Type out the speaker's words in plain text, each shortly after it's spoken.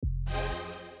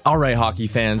All right, hockey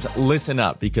fans, listen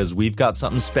up because we've got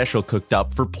something special cooked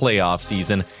up for playoff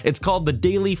season. It's called the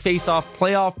Daily Face-Off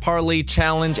Playoff Parlay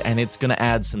Challenge, and it's going to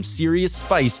add some serious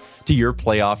spice to your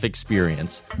playoff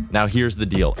experience. Now, here's the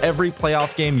deal. Every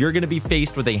playoff game, you're going to be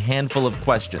faced with a handful of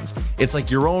questions. It's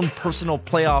like your own personal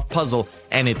playoff puzzle,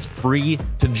 and it's free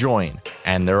to join.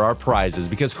 And there are prizes,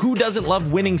 because who doesn't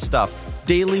love winning stuff?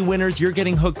 Daily winners, you're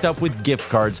getting hooked up with gift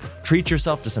cards. Treat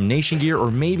yourself to some Nation gear or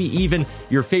maybe even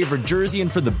your favorite jersey.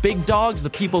 And for the big dogs, the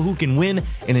people who can win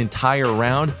an entire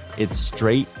round, it's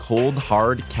straight, cold,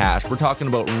 hard cash. We're talking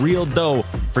about real dough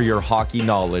for your hockey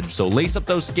knowledge. So lace up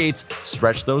those skates,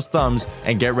 stretch those thumbs,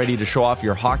 and get ready to show off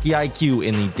your hockey IQ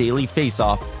in the Daily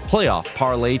Face-Off Playoff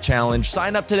Parlay Challenge.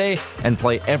 Sign up today and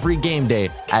play every game day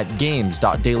at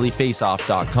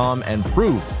games.dailyfaceoff.com and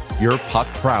prove your puck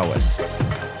prowess.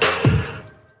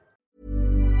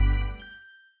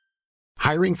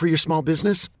 Hiring for your small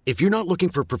business? If you're not looking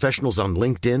for professionals on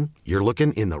LinkedIn, you're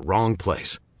looking in the wrong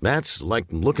place. That's like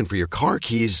looking for your car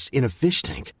keys in a fish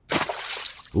tank.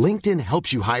 LinkedIn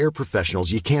helps you hire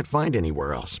professionals you can't find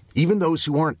anywhere else, even those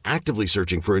who aren't actively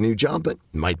searching for a new job but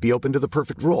might be open to the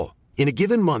perfect role. In a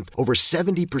given month, over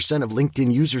 70% of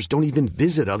LinkedIn users don't even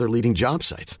visit other leading job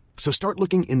sites. So start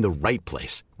looking in the right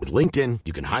place. With LinkedIn,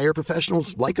 you can hire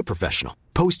professionals like a professional.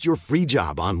 Post your free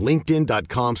job on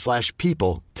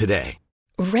linkedin.com/people today.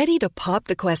 Ready to pop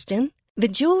the question? The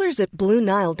jewelers at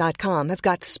BlueNile.com have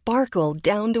got sparkle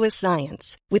down to a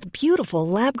science with beautiful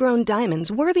lab-grown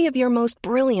diamonds worthy of your most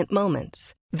brilliant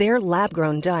moments. Their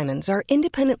lab-grown diamonds are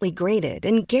independently graded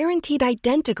and guaranteed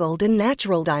identical to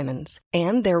natural diamonds,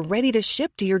 and they're ready to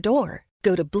ship to your door.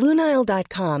 Go to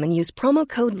BlueNile.com and use promo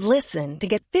code LISTEN to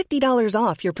get $50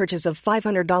 off your purchase of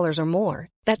 $500 or more.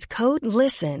 That's code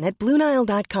LISTEN at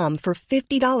BlueNile.com for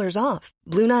 $50 off.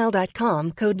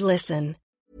 BlueNile.com, code LISTEN.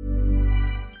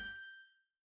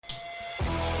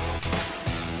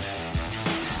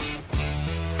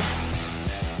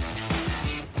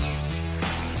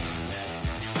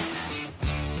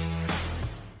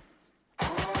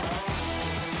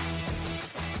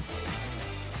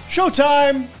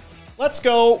 Showtime! Let's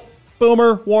go.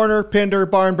 Boomer, Warner, Pinder,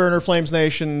 Barnburner,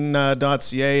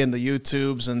 FlamesNation.ca, and the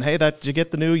YouTubes. And hey, did you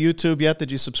get the new YouTube yet?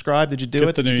 Did you subscribe? Did you do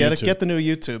it? Did you get it? Get the new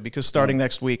YouTube, because starting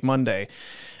next week, Monday,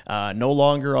 no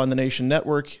longer on the Nation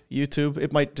Network YouTube.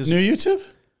 It might just... New YouTube?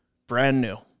 Brand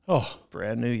new. Oh.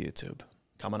 Brand new YouTube.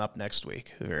 Coming up next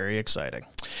week. Very exciting.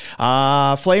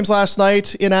 Flames last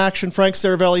night in action. Frank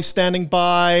Seravalli standing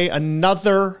by.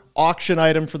 Another auction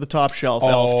item for the Top Shelf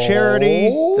Elf charity.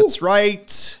 That's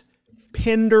right.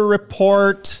 Pinder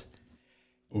report.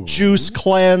 Ooh. Juice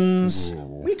cleanse.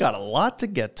 Ooh. We got a lot to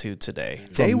get to today.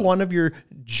 Day one of your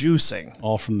juicing.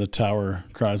 All from the Tower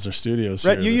Chrysler Studios.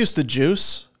 Right, you used to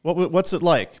juice. What's it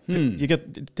like? Have you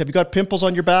got pimples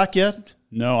on your back yet?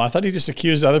 No, I thought he just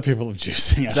accused other people of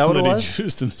juicing. Is that what it was? He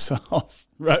juiced himself.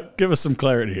 Right, give us some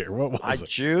clarity here. What was it? I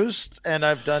juiced, and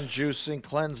I've done juicing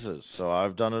cleanses, so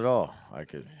I've done it all.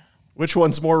 Which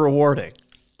one's more rewarding?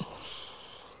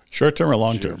 Short term or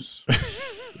long term?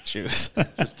 Juice.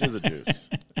 Just do the juice.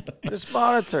 Just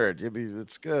monitor it.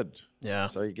 It's good. Yeah.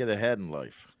 So you get ahead in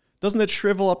life. Doesn't it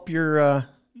shrivel up your...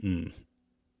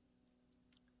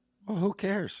 Well, who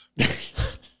cares?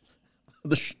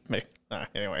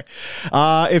 Anyway,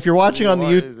 if you're watching on the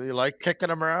YouTube... Do you like kicking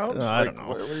them around? I don't know.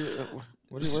 What are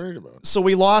you worried about? So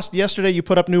we lost yesterday. You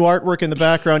put up new artwork in the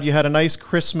background. You had a nice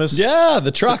Christmas... Yeah,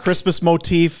 the truck. Christmas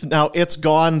motif. Now it's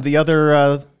gone. The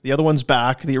other one's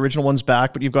back. The original one's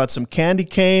back. But you've got some candy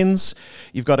canes.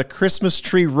 You've got a Christmas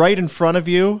tree right in front of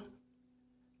you.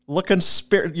 Looking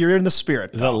spirit. You're in the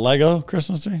spirit. Is that a Lego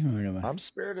Christmas tree? I'm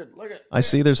spirited. Look at. I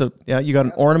see. There's you got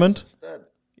an ornament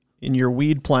in your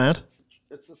weed plant.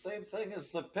 It's the same thing as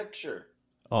the picture.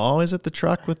 Oh, is it the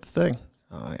truck with the thing?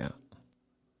 Oh, yeah.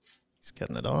 He's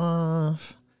getting it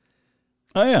off.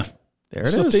 Oh, yeah. There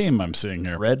it's it is. The theme I'm seeing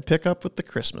here. Red pickup with the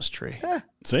Christmas tree. Yeah.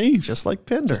 See? Just like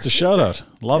Pinder. Just a shout out.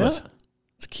 Love it.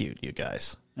 It's cute, you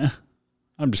guys. Yeah.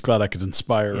 I'm just glad I could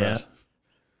inspire it.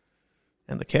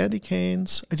 And the candy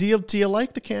canes. Do you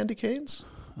like the candy canes?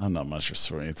 I'm not much for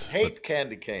sweets. Hate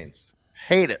candy canes.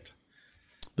 Hate it.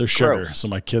 They're sugar, so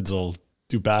my kids will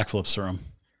do backflips for them.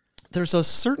 There's a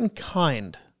certain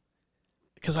kind,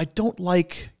 because I don't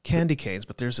like candy canes,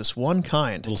 but there's this one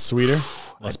kind. A little sweeter,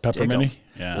 less pepperminty.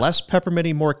 Yeah. Less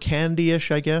pepperminty, more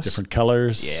candy-ish, I guess. Different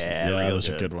colors. Yeah, those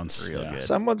are good ones. Real good.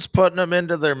 Someone's putting them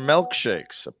into their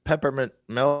milkshakes, a peppermint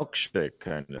milkshake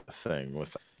kind of thing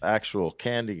with actual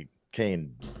candy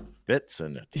cane bits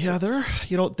in it. Yeah,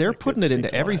 they're putting it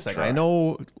into everything. I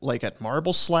know, like at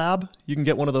Marble Slab, you can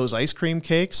get one of those ice cream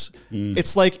cakes.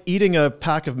 It's like eating a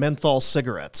pack of menthol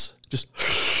cigarettes. Just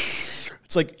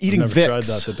It's like eating I've Vicks. never tried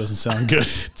that. That doesn't sound good.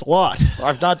 It's a lot.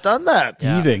 I've not done that.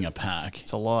 Yeah. Eating a pack.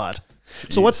 It's a lot.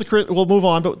 Jeez. So what's we'll move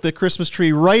on, but the Christmas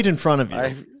tree right in front of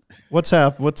you. What's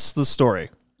the story?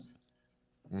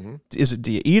 Mm-hmm.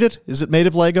 Do you eat it? Is it made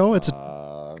of Lego? It's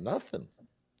nothing.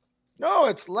 No,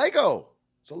 it's Lego.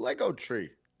 It's a Lego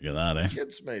tree. Look at that, eh?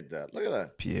 Kids made that. Look at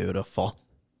that. Beautiful.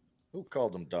 Who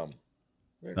called them dumb?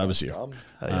 That was you.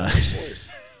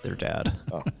 Their dad.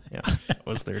 Oh, yeah, it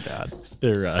was their dad.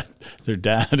 Their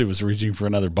dad who was reaching for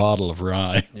another bottle of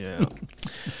rye. Yeah.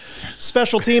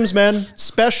 Special teams, men.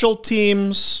 Special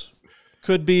teams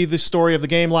could be the story of the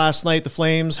game last night. The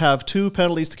Flames have 2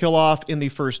 penalties to kill off in the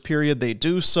first period. They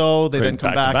do so. They then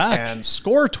come back and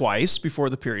score twice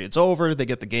before the period's over. They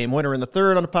get the game winner in the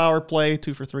third on a power play.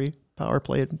 2 for 3 power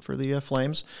play for the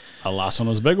Flames. The last one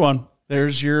was a big one.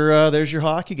 There's your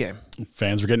hockey game.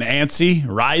 Fans were getting antsy,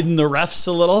 riding the refs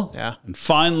a little. Yeah. And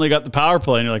finally got the power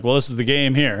play. And you're like, well, this is the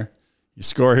game here. You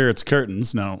score here, it's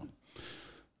curtains. No.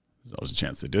 There's always a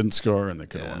chance they didn't score and they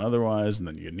could have won otherwise. And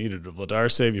then you needed a Vladar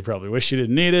save. You probably wish you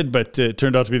didn't need it, but it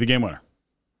turned out to be the game winner.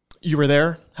 You were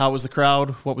there. How was the crowd?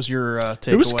 What was your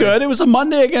takeaway? It was good. It was a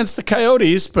Monday against the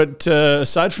Coyotes, but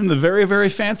aside from the very, very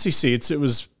fancy seats, it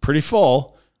was pretty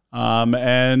full.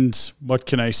 And what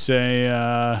can I say?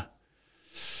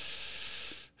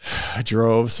 I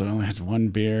drove, so I only had 1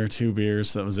 beer, 2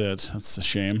 beers. That was it. That's a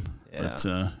shame. Yeah. But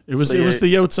it was the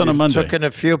Yotes on a Monday. You took in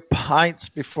a few pints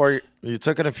before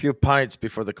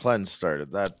the cleanse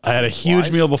started. I had a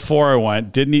huge meal before I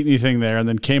went. Didn't eat anything there, and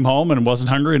then came home and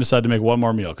wasn't hungry and decided to make one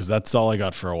more meal because that's all I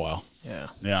got for a while.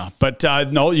 Yeah. But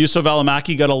no, Juuso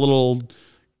Välimäki got a little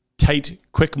tight,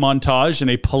 quick montage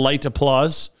and a polite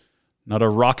applause. Not a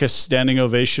raucous standing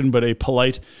ovation, but a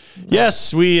polite,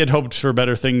 yes, we had hoped for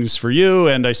better things for you,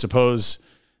 and I suppose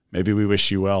maybe we wish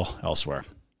you well elsewhere.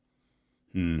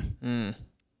 Wish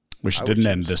it didn't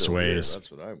end this way.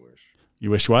 That's what I wish. You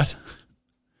wish what?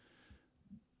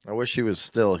 I wish he was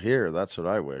still here. That's what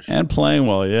I wish. And playing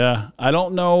well, yeah. I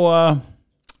don't know,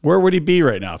 where would he be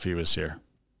right now if he was here?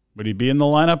 Would he be in the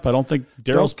lineup? I don't think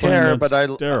Daryl's playing against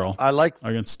Daryl. I like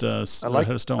against I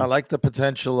like the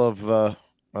potential of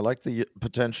I like the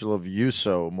potential of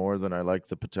Juuso more than I like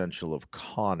the potential of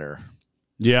Connor.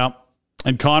 Yeah.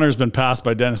 And Connor's been passed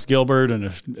by Dennis Gilbert, and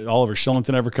if Oliver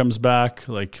Shillington ever comes back,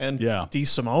 D.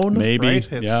 Simone, maybe, right?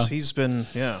 He's been,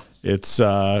 It's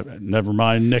never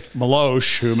mind Nick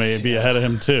Maloche, who may be ahead of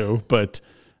him too. But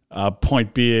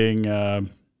point being, it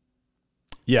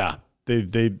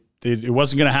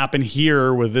wasn't going to happen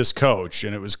here with this coach,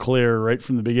 and it was clear right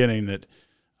from the beginning that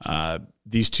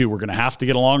these two were going to have to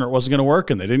get along or it wasn't going to work,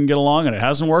 and they didn't get along, and it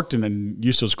hasn't worked. And then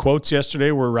Juuso's quotes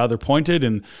yesterday were rather pointed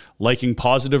and liking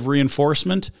positive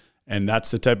reinforcement, and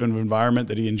that's the type of environment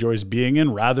that he enjoys being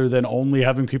in rather than only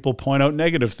having people point out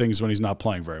negative things when he's not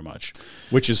playing very much,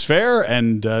 which is fair,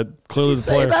 and clearly the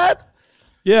player... Say that?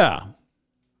 Yeah.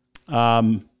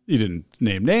 He didn't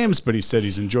name names, but he said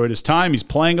he's enjoyed his time, he's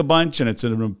playing a bunch, and it's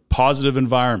in a positive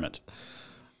environment.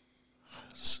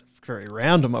 Very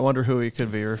random. I wonder who he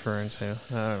could be referring to.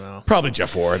 I don't know. Probably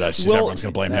Jeff Ward. That's just everyone's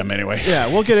going to blame him anyway. Yeah,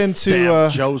 we'll get into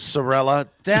Joe Sorella.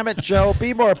 Damn it, Joe.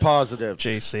 Be more positive.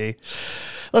 JC.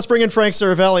 Let's bring in Frank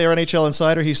Seravalli, our NHL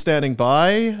insider. He's standing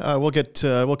by.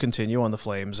 We'll continue on the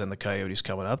Flames and the Coyotes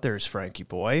coming up. There's Frankie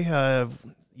boy.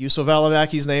 Juuso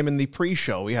Välimäki's name in the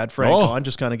pre-show. We had Frank on,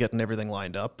 just kind of getting everything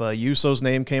lined up. Juuso's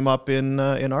name came up in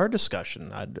our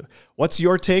discussion. What's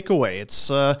your takeaway?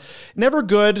 It's never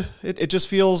good. It just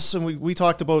feels, and we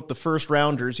talked about the first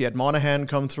rounders. You had Monahan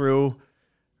come through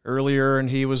earlier, and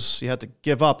you had to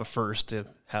give up a first to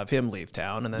have him leave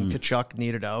town, and then Tkachuk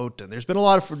needed out. And there's been a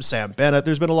lot of Sam Bennett.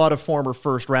 There's been a lot of former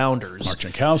first rounders, Mark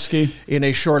Jankowski, in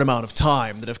a short amount of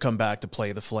time that have come back to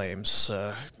play the Flames.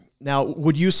 Now,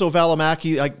 would Juuso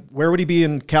Välimäki, where would he be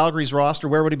in Calgary's roster?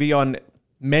 Where would he be on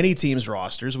many teams'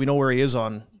 rosters? We know where he is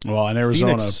on. Well, in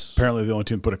Arizona, Phoenix. Apparently the only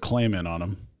team put a claim in on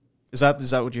him. Is that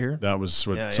what you hear? That was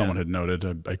what someone had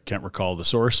noted. I can't recall the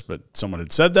source, but someone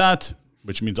had said that,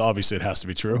 which means obviously it has to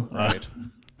be true. Right.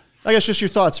 I guess just your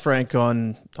thoughts, Frank,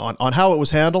 on how it was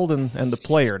handled and the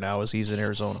player now as he's in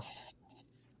Arizona.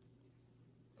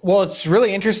 Well, it's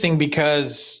really interesting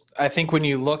because I think when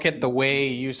you look at the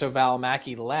way Juuso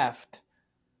Välimäki left,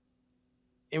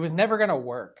 it was never going to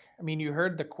work. I mean, you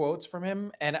heard the quotes from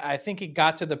him, and I think it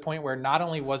got to the point where not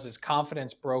only was his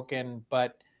confidence broken,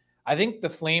 but I think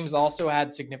the Flames also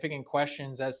had significant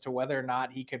questions as to whether or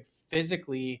not he could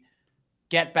physically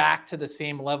get back to the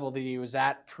same level that he was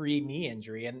at pre-knee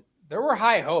injury. And there were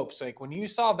high hopes. Like when you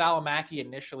saw Välimäki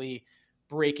initially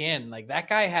break in, like that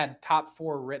guy had top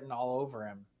 4 written all over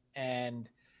him. And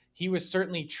he was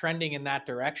certainly trending in that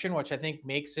direction, which I think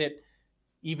makes it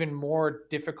even more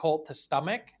difficult to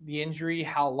stomach the injury,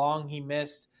 how long he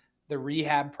missed, the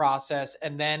rehab process,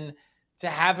 and then to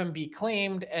have him be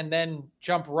claimed and then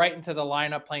jump right into the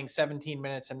lineup playing 17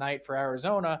 minutes a night for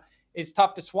Arizona is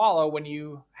tough to swallow when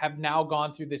you have now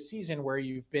gone through this season where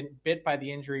you've been bit by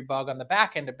the injury bug on the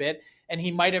back end a bit, and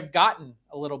he might have gotten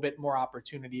a little bit more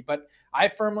opportunity. But I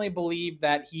firmly believe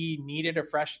that he needed a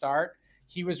fresh start.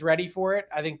 He was ready for it.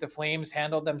 I think the Flames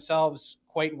handled themselves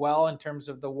quite well in terms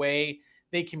of the way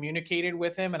they communicated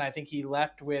with him. And I think he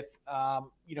left with,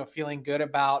 feeling good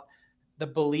about the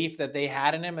belief that they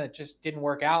had in him, and it just didn't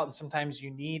work out. And sometimes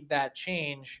you need that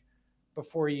change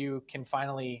before you can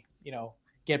finally,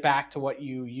 get back to what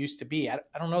you used to be. I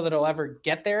don't know that he'll ever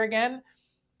get there again,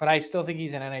 but I still think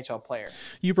he's an NHL player.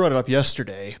 You brought it up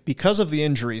yesterday. Because of the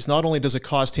injuries, not only does it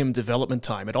cost him development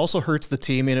time, it also hurts the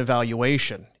team in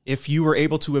evaluation. If you were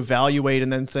able to evaluate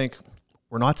and then think,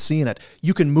 we're not seeing it,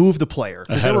 you can move the player.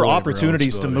 Because there were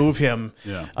opportunities to move him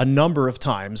a number of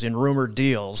times in rumored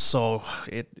deals. So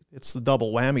it's the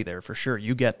double whammy there for sure.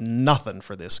 You get nothing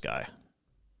for this guy.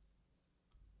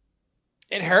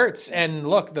 It hurts. And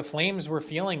look, the Flames were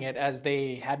feeling it as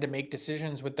they had to make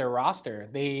decisions with their roster.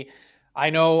 I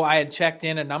know I had checked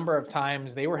in a number of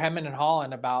times. They were hemming and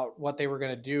hawing about what they were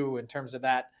going to do in terms of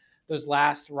those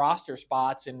last roster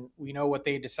spots. And we know what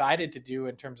they decided to do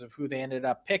in terms of who they ended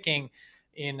up picking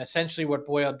in essentially what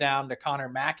boiled down to Connor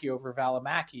Mackey over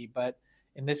Valimaki. But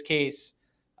in this case,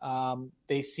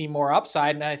 they see more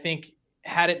upside. And I think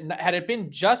had it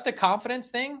been just a confidence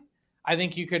thing, I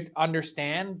think you could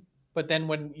understand. But then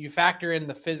when you factor in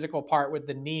the physical part with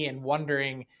the knee and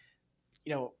wondering,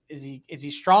 is he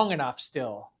strong enough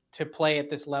still to play at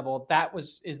this level?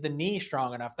 Is the knee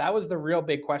strong enough? That was the real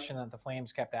big question that the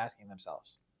Flames kept asking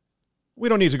themselves. We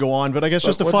don't need to go on, but I guess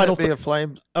just a final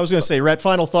I was going to say, Rhett,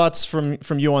 final thoughts from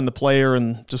you on the player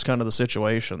and just kind of the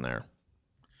situation there.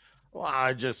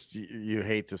 Well, you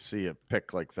hate to see a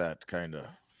pick like that kind of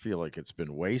feel like it's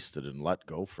been wasted and let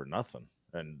go for nothing.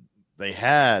 And they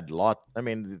had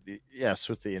yes,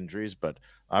 with the injuries, but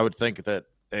I would think that,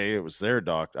 it was their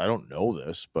doctor. I don't know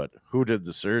this, but who did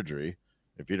the surgery?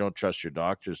 If you don't trust your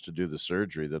doctors to do the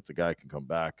surgery, that the guy can come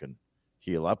back and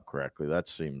heal up correctly, that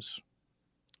seems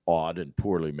odd and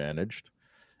poorly managed.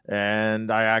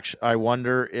 And I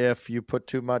wonder if you put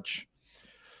too much,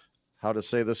 how to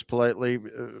say this politely,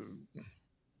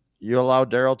 you allow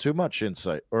Daryl too much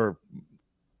insight or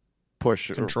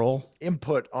push control or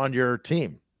input on your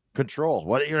team. Control,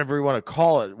 whatever you want to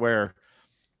call it, where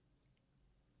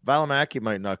Valimaki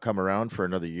might not come around for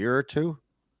another year or two,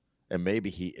 and maybe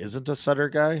he isn't a Sutter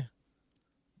guy,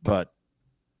 but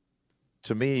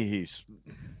to me, he's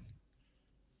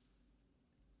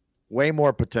way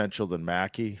more potential than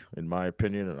Mackey, in my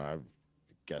opinion, and I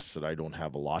guess that I don't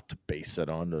have a lot to base it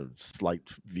on, the slight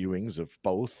viewings of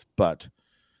both, but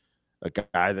a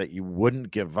guy that you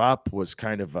wouldn't give up was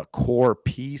kind of a core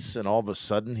piece, and all of a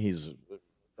sudden he's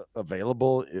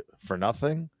available for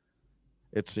nothing.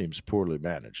 It seems poorly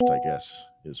managed, I guess,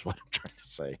 is what I'm trying to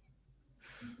say.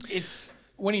 It's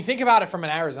when you think about it from an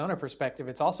Arizona perspective,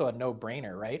 it's also a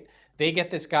no-brainer, right? They get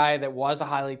this guy that was a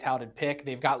highly touted pick.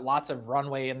 They've got lots of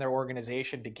runway in their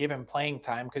organization to give him playing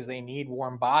time because they need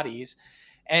warm bodies.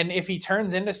 And if he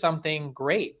turns into something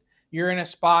great, you're in a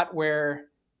spot where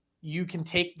you can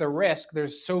take the risk.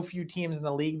 There's so few teams in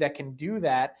the league that can do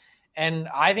that. And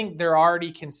I think they're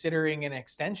already considering an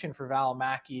extension for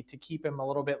Valimaki to keep him a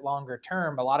little bit longer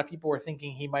term. A lot of people were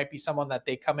thinking he might be someone that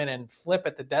they come in and flip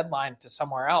at the deadline to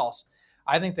somewhere else.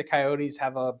 I think the Coyotes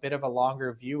have a bit of a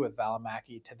longer view with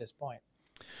Valimaki to this point.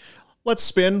 Let's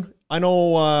spin. I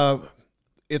know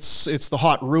it's the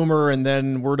hot rumor, and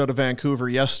then word out of Vancouver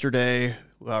yesterday.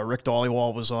 Rick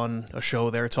Dhaliwal was on a show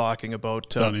there talking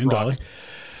about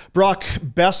Brock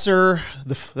Besser,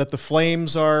 that the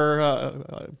Flames are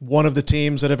one of the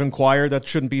teams that have inquired. That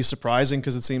shouldn't be surprising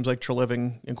because it seems like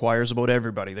Treliving inquires about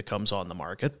everybody that comes on the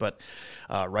market. But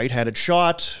right-handed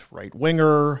shot, right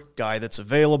winger, guy that's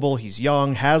available. He's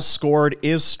young, has scored,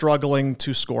 is struggling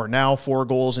to score now, 4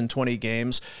 goals in 20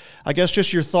 games. I guess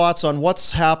just your thoughts on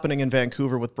what's happening in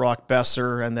Vancouver with Brock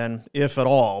Besser, and then, if at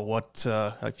all, what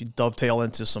if you dovetail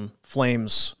into some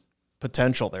Flames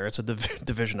potential there. It's a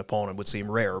division opponent, would seem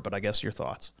rare, but I guess your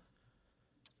thoughts.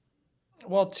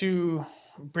 Well, to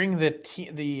bring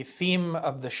the theme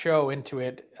of the show into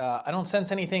it, I don't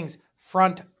sense anything's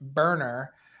front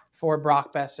burner for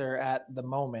Brock Besser at the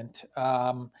moment.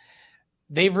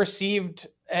 They've received,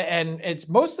 and it's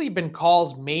mostly been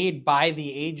calls made by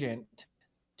the agent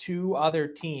to other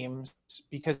teams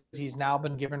because he's now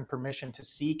been given permission to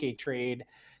seek a trade.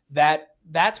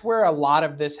 That's where a lot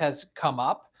of this has come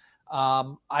up.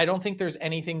 I don't think there's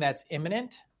anything that's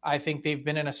imminent. I think they've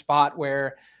been in a spot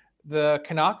where the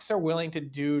Canucks are willing to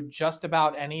do just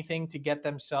about anything to get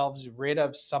themselves rid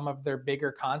of some of their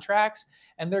bigger contracts.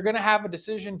 And they're going to have a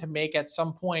decision to make at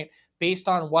some point based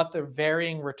on what the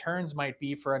varying returns might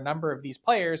be for a number of these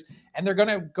players. And they're going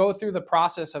to go through the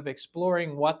process of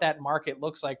exploring what that market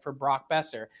looks like for Brock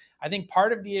Besser. I think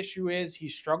part of the issue is he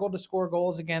struggled to score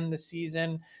goals again this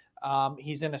season.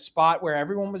 He's in a spot where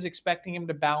everyone was expecting him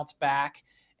to bounce back,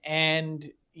 and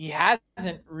he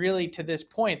hasn't really to this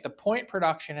point. The point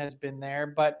production has been there,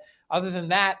 but other than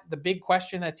that, the big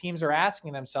question that teams are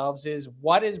asking themselves is,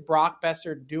 what is Brock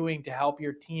Besser doing to help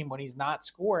your team when he's not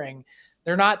scoring?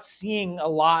 They're not seeing a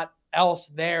lot else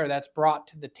there that's brought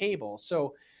to the table.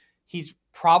 So he's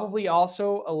probably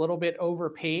also a little bit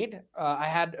overpaid. I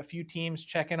had a few teams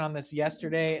check in on this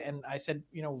yesterday, and I said,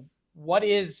 what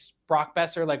is Brock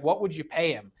Besser? Like, what would you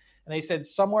pay him? And they said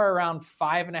somewhere around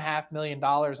 $5.5 million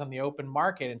on the open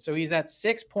market. And so he's at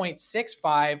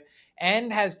 6.65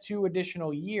 and has 2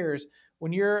 additional years.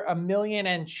 When you're $1 million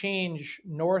and change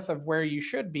north of where you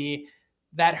should be,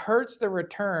 that hurts the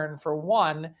return for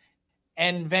one.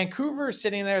 And Vancouver is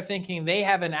sitting there thinking they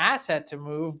have an asset to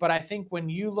move. But I think when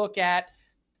you look at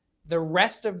the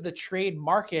rest of the trade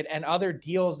market and other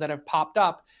deals that have popped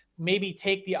up, maybe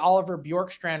take the Oliver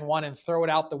Bjorkstrand one and throw it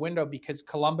out the window because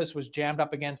Columbus was jammed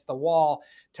up against the wall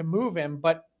to move him.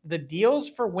 But the deals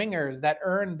for wingers that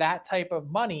earn that type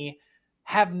of money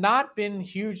have not been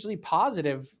hugely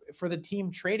positive for the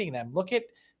team trading them. Look at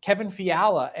Kevin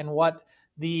Fiala and what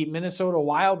the Minnesota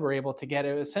Wild were able to get.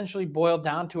 It essentially boiled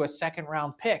down to a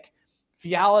second-round pick.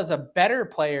 Fiala is a better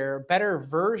player, better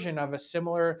version of a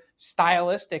similar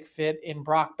stylistic fit in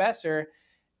Brock Besser.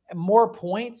 More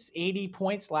points, 80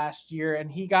 points last year, and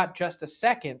he got just a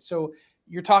second. So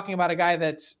you're talking about a guy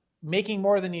that's making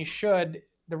more than he should.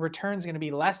 The return's going to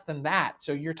be less than that.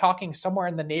 So you're talking somewhere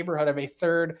in the neighborhood of a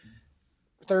third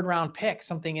round pick,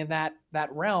 something in that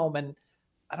realm. And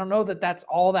I don't know that that's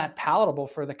all that palatable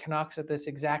for the Canucks at this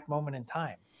exact moment in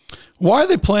time. Why are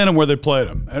they playing him where they played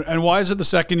him? And why is it the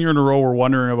second year in a row we're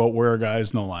wondering about where a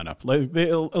guy's in the lineup?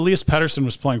 Elias Pettersson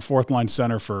was playing fourth line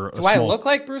center for Do I look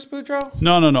like Bruce Boudreau?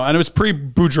 No. And it was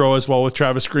pre-Boudreau as well with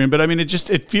Travis Green. But I mean,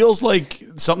 it feels like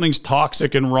something's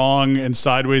toxic and wrong and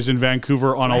sideways in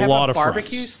Vancouver on a lot of fronts.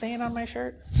 Barbecue stain on my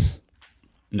shirt?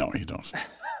 No, you don't.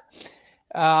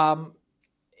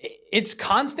 It's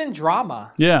constant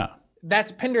drama. Yeah.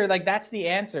 That's Pinder. Like, that's the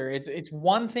answer. It's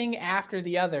one thing after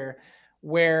the other,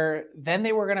 where then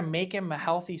they were going to make him a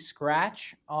healthy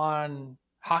scratch on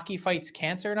Hockey Fights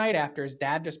Cancer Night after his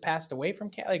dad just passed away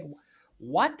from cancer. Like,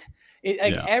 what?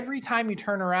 Every time you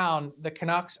turn around, the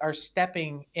Canucks are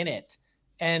stepping in it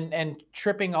and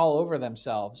tripping all over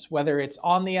themselves, whether it's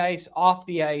on the ice, off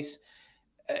the ice.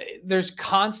 There's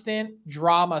constant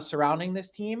drama surrounding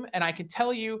this team. And I can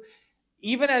tell you,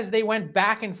 even as they went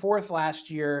back and forth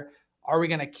last year, are we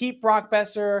going to keep Brock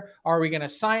Besser? Are we going to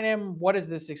sign him? What does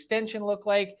this extension look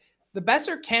like? The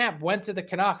Besser camp went to the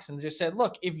Canucks and just said,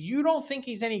 look, if you don't think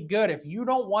he's any good, if you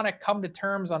don't want to come to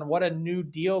terms on what a new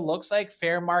deal looks like,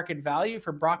 fair market value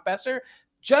for Brock Besser,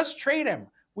 just trade him.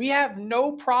 We have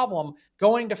no problem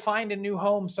going to find a new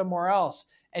home somewhere else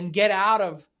and get out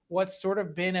of what's sort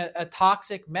of been a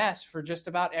toxic mess for just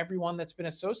about everyone that's been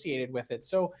associated with it.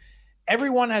 So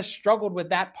everyone has struggled with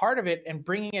that part of it, and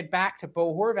bringing it back to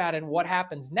Bo Horvat and what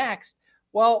happens next.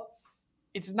 Well,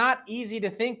 it's not easy to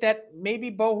think that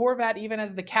maybe Bo Horvat, even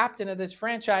as the captain of this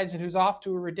franchise and who's off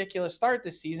to a ridiculous start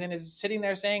this season, is sitting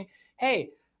there saying,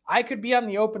 hey, I could be on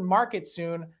the open market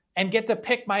soon and get to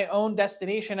pick my own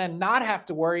destination and not have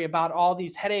to worry about all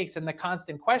these headaches and the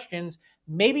constant questions.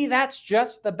 Maybe that's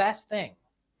just the best thing.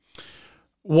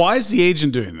 Why is the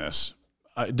agent doing this?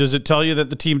 Does it tell you that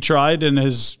the team tried and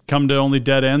has come to only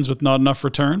dead ends with not enough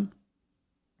return?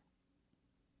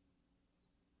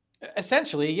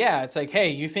 Essentially, yeah. It's like, hey,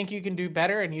 you think you can do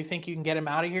better and you think you can get him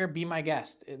out of here? Be my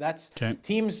guest. That's okay.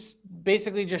 Teams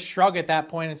basically just shrug at that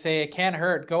point and say, it can't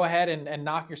hurt. Go ahead and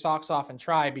knock your socks off and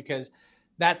try, because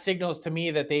that signals to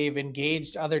me that they've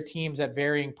engaged other teams at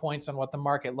varying points on what the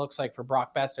market looks like for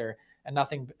Brock Besser, and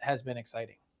nothing has been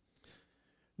exciting.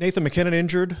 Nathan McKinnon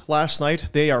injured last night.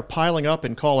 They are piling up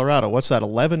in Colorado. What's that,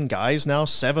 11 guys now?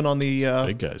 7 on the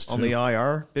big guys too. On the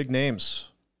IR. Big names.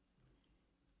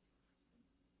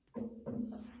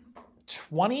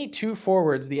 22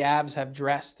 forwards the Avs have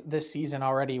dressed this season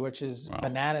already, which is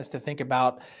bananas to think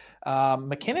about.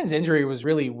 McKinnon's injury was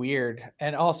really weird,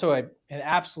 and also an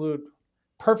absolute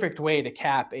perfect way to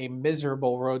cap a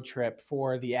miserable road trip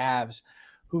for the Avs,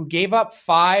 who gave up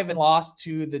 5 and lost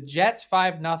to the Jets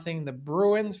 5-0, the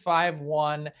Bruins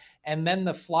 5-1, and then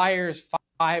the Flyers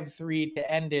 5-3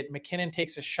 to end it. McKinnon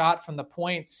takes a shot from the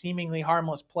point, seemingly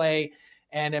harmless play,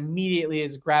 and immediately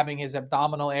is grabbing his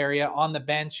abdominal area on the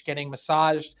bench, getting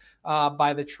massaged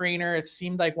by the trainer. It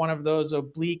seemed like one of those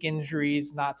oblique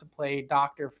injuries, not to play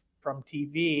doctor from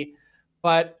TV,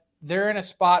 but they're in a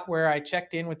spot where I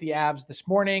checked in with the Avs this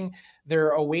morning.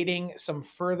 They're awaiting some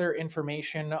further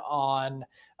information on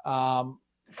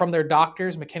from their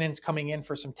doctors. McKinnon's coming in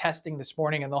for some testing this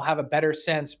morning, and they'll have a better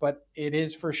sense, but it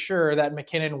is for sure that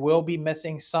McKinnon will be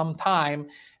missing some time.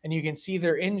 And you can see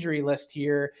their injury list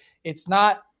here. It's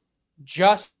not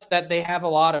just that they have a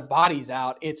lot of bodies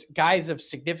out. It's guys of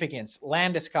significance: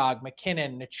 Landeskog,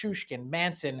 McKinnon, Nichushkin,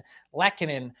 Manson,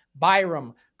 Lehkonen,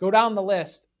 Byram. Go down the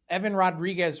list. Evan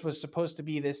Rodriguez was supposed to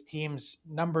be this team's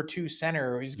number 2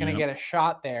 center. He's going to get a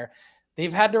shot there.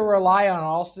 They've had to rely on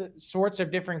all sorts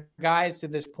of different guys to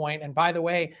this point. And by the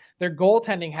way, their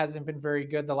goaltending hasn't been very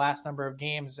good the last number of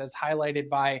games, as highlighted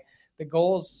by the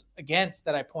goals against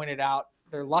that I pointed out.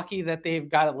 They're lucky that they've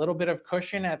got a little bit of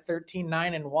cushion at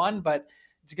 13-9-1, but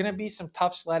it's going to be some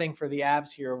tough sledding for the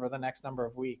Avs here over the next number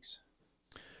of weeks.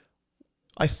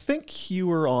 I think you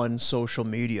were on social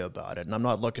media about it, and I'm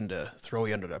not looking to throw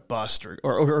you under the bus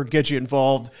or get you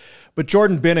involved, but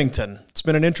Jordan Binnington, it's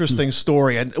been an interesting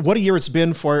story. And what a year it's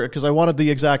been for, because I wanted the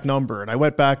exact number, and I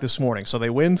went back this morning. So they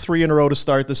win 3 in a row to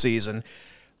start the season,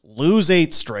 lose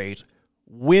 8 straight,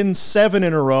 win 7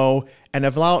 in a row, and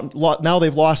now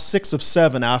they've lost 6 of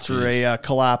 7 after a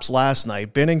collapse last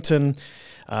night. Binnington,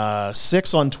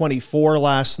 6 on 24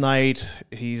 last night.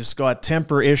 He's got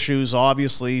temper issues,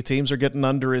 obviously. Teams are getting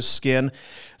under his skin.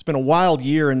 It's been a wild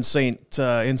year in St.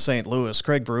 Louis.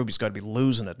 Craig Berube's got to be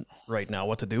losing it right now.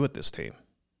 What to do with this team?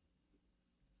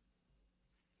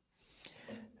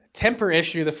 Temper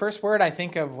issue. The first word I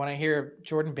think of when I hear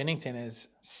Jordan Binnington is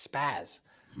spaz.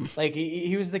 Like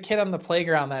he was the kid on the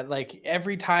playground that, like,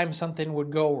 every time something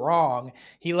would go wrong,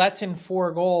 he lets in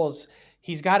 4 goals.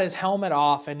 He's got his helmet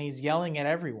off and he's yelling at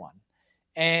everyone.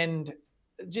 And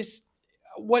just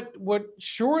what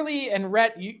Shirley and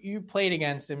Rhett, you played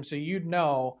against him, so you'd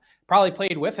know, probably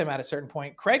played with him at a certain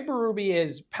point. Craig Berube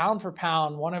is pound for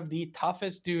pound one of the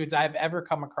toughest dudes I've ever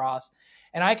come across.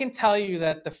 And I can tell you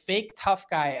that the fake tough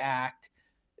guy act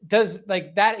does,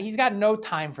 like, that. He's got no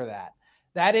time for that.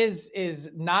 That is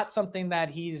not something that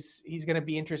he's going to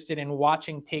be interested in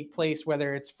watching take place,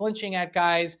 whether it's flinching at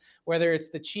guys, whether it's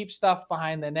the cheap stuff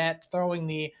behind the net, throwing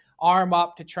the arm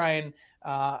up to try and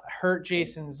hurt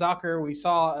Jason Zucker. We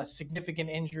saw a significant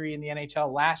injury in the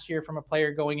NHL last year from a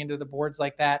player going into the boards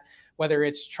like that, whether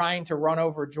it's trying to run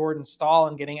over Jordan Staal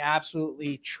and getting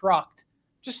absolutely trucked.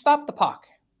 Just stop the puck.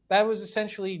 That was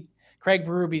essentially Craig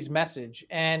Berube's message.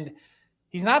 And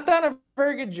he's not done a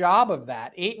very good job of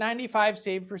that. .895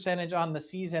 save percentage on the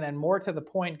season, and more to the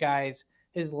point, guys,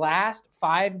 his last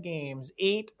 5 games,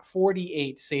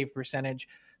 .848 save percentage.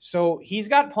 So he's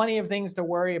got plenty of things to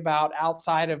worry about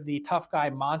outside of the tough guy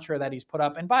mantra that he's put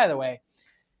up. And by the way,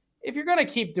 if you're going to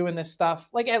keep doing this stuff,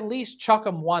 like, at least chuck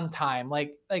him one time.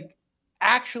 Like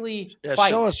actually fight.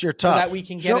 Show us you're tough. So that we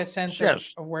can get a sense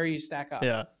of where you stack up.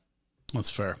 Yeah. That's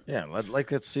fair. Yeah,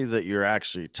 let's see that you're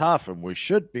actually tough, and we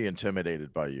should be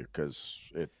intimidated by you, because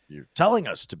you're telling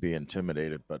us to be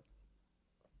intimidated, but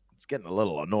it's getting a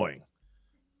little annoying.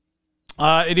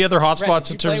 Any other hot spots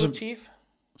in terms of Chief?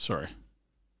 Sorry.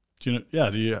 Do you know?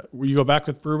 Yeah. Will you go back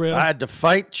with Berube? I had to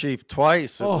fight Chief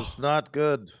twice. It was not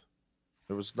good.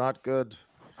 It was not good.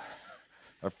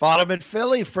 I fought him in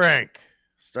Philly, Frank.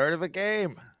 Start of a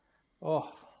game. Oh,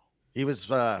 he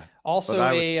was also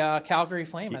a Calgary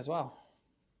Flame as well.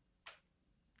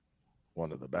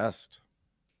 One of the best.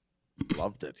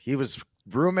 Loved it. He was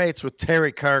roommates with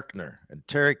Terry Karkner, and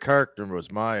Terry Karkner was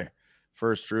my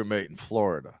first roommate in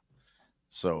Florida.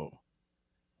 So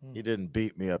he didn't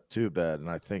beat me up too bad, and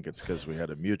I think it's because we had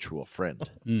a mutual friend.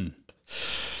 You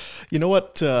know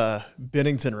what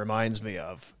Binnington reminds me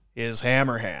of is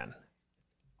Hammerhand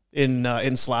in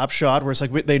Slapshot, where it's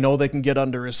like they know they can get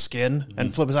under his skin,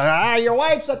 and Flip is like, your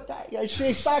wife's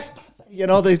she sucks. You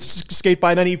know, they skate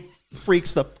by, and then he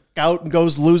freaks the out and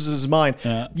loses his mind.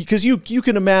 Because you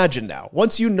can imagine now,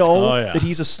 once you know that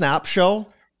he's a snap show.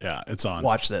 Yeah, it's on.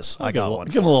 Watch this. I got one.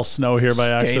 Give him a little snow here by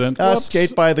accident.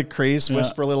 Skate by the crease,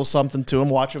 whisper a little something to him,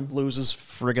 watch him lose his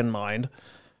friggin' mind.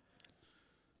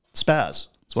 Spaz.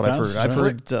 That's what I've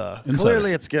heard.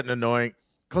 Clearly it's getting annoying.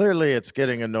 Clearly it's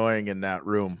getting annoying in that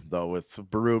room, though, with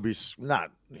Berube's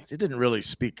he didn't really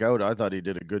speak out. I thought he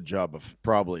did a good job of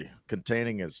probably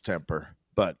containing his temper,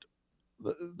 but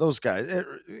those guys,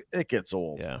 it gets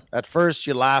old. Yeah. At first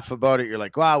you laugh about it. You're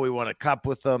like, wow, we won a cup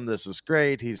with him. This is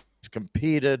great. He's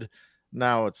competed.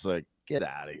 Now it's like, get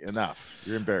out of here. Enough.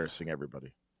 You're embarrassing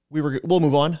everybody. We'll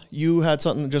move on. You had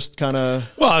something just kind of.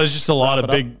 Well, there's just a lot of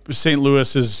big. St.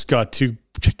 Louis has got 2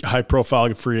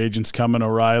 high-profile free agents coming: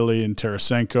 O'Reilly and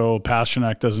Tarasenko.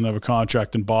 Pasternak doesn't have a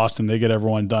contract in Boston; they get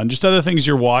everyone done. Just other things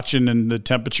you're watching and the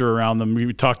temperature around them.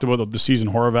 We talked about the season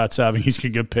Horvat's having; he's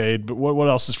gonna get paid. But what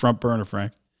else is front burner,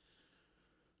 Frank?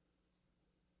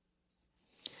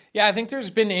 Yeah, I think there's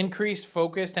been increased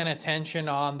focus and attention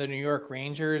on the New York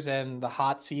Rangers and the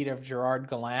hot seat of Gerard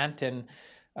Gallant. And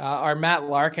our Matt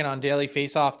Larkin on Daily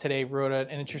Faceoff today wrote an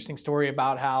interesting story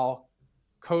about how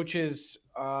coaches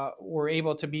were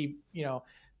able to be,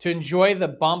 to enjoy the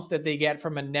bump that they get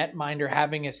from a netminder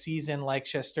having a season like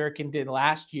Shesterkin did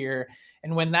last year.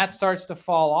 And when that starts to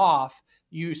fall off,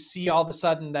 you see all of a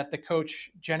sudden that the coach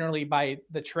generally by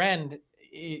the trend,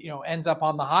 ends up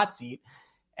on the hot seat.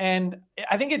 And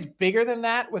I think it's bigger than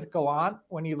that with Gallant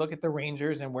when you look at the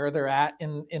Rangers and where they're at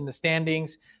in the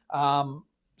standings.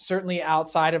 Certainly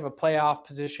outside of a playoff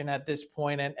position at this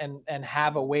point and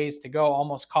have a ways to go,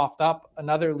 almost coughed up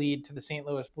another lead to the St.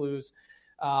 Louis Blues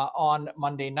on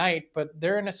Monday night. But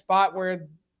they're in a spot where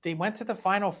they went to the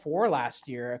Final Four last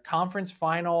year, a conference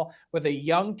final with a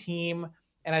young team.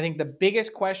 And I think the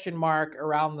biggest question mark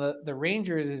around the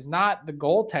Rangers is not the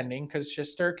goaltending, because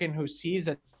Shesterkin, who sees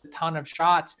a ton of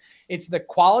shots, it's the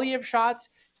quality of shots.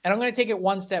 And I'm going to take it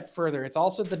one step further. It's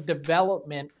also the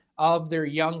development of their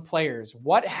young players.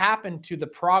 What happened to the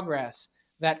progress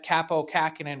that Capo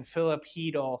Kakinen, Philip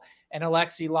Hedl, and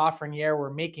Alexis Lafreniere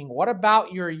were making? What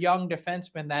about your young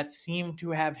defensemen that seem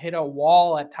to have hit a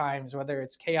wall at times, whether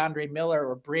it's K'Andre Miller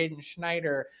or Braden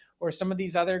Schneider or some of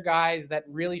these other guys that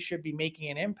really should be making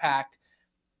an impact?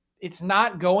 It's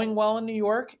not going well in New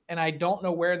York, and I don't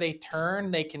know where they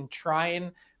turn. They can try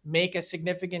and make a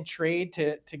significant trade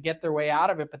to get their way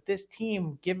out of it. But this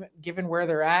team, given where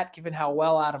they're at, given how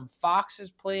well Adam Fox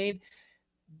has played,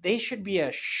 they should be a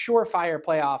surefire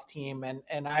playoff team.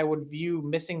 And I would view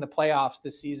missing the playoffs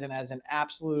this season as an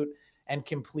absolute and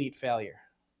complete failure.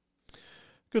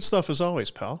 Good stuff as always,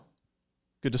 pal.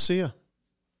 Good to see you.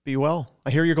 Be well.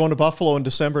 I hear you're going to Buffalo in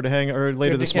December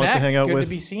later this month to hang out with. Good to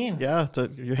be seen. Yeah,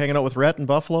 you're hanging out with Rhett in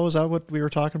Buffalo. Is that what we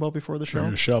were talking about before the show?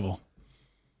 A shovel.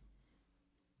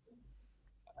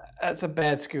 That's a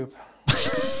bad scoop.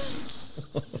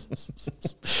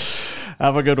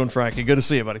 Have a good one, Frankie. Good to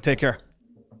see you, buddy. Take care.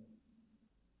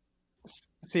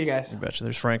 See you guys. I bet you.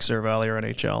 There's Frank Seravalli, our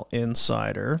NHL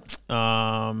insider.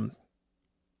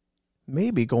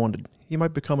 Maybe he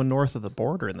might be coming north of the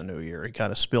border in the new year. He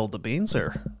kind of spilled the beans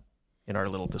there in our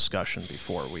little discussion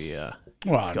before we got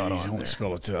on there. Only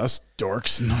spill it to us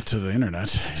dorks, not to the internet.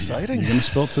 It's exciting. You going to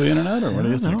spill it to the internet, or what do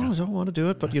you think? No, I don't want to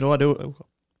do it, but I do.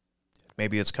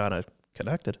 Maybe it's kind of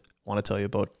connected. I want to tell you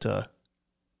about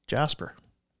Jasper.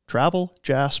 Travel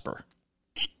Jasper.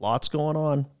 Lots going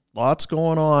on.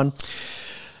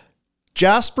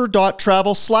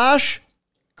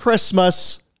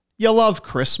 Jasper.travel/Christmas. You love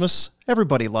Christmas.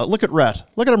 Everybody loves. Look at Rhett.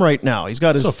 Look at him right now. He's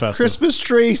got his Christmas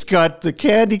tree. He's got the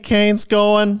candy canes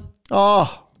going.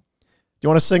 Oh, do you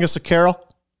want to sing us a carol?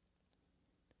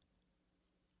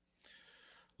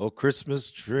 Oh,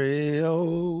 Christmas tree,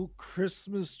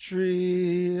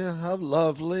 how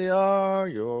lovely are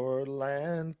your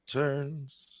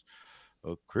lanterns.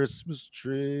 Oh, Christmas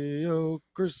tree,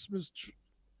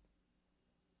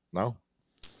 No?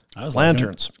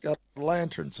 Lanterns. It's got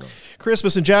lanterns on.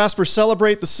 Christmas in Jasper.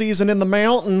 Celebrate the season in the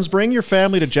mountains. Bring your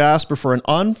family to Jasper for an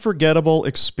unforgettable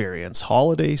experience.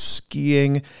 Holiday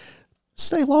skiing.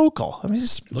 Stay local. I mean,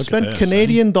 spend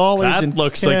Canadian dollars in Canada. That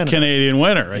looks like Canadian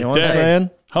winter right there. You know what I'm saying?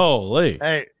 Holy.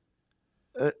 Hey,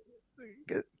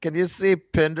 can you see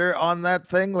Pinder on that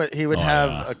thing? He would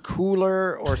have a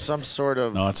cooler or some sort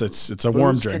of it's a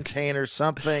warm drink container,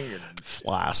 something.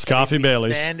 Flask. Coffee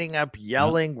Baileys. Standing up,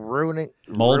 yelling, ruining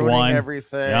wine.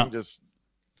 Everything. Yeah.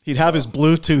 He'd have his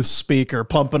Bluetooth speaker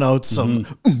pumping out some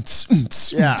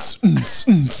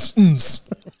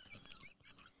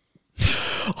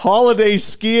holiday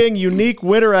skiing, unique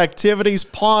winter activities,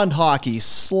 pond hockey,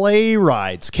 sleigh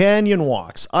rides, canyon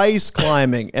walks, ice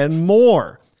climbing, and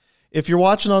more. If you're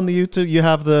watching on the YouTube, you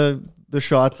have the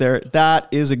shot there. That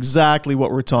is exactly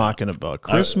what we're talking about.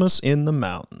 Christmas in the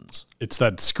mountains. It's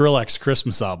that Skrillex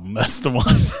Christmas album. That's the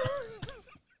one.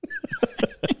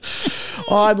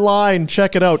 Online,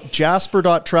 check it out.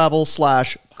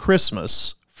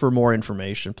 Jasper.travel/Christmas for more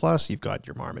information. Plus, you've got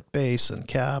your Marmot base and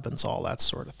cabins, all that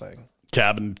sort of thing.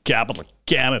 Capital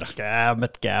Canada.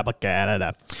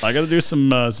 Canada. I got to do some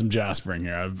Jaspering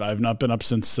here. I've not been up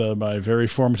since my very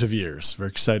formative years. Very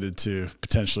excited to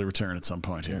potentially return at some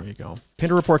point here. There you go.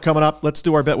 Pinder Report coming up. Let's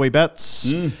do our Betway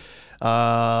bets.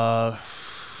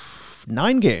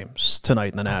 9 games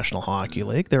tonight in the National Hockey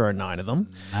League. There are 9 of them.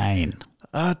 9.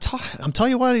 I'm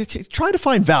telling you what, try to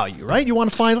find value, right? You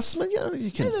want to find,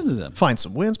 you can find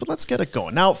some wins, but let's get it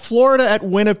going. Now, Florida at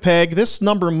Winnipeg, this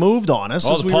number moved on us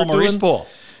as the we Paul were Maurice Bowl.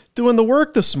 doing the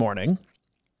work this morning.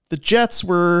 The Jets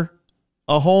were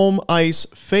a home ice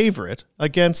favorite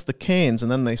against the Canes,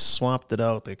 and then they swapped it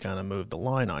out. They kind of moved the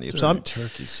line on you. So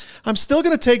I'm still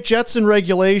going to take Jets in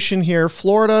regulation here.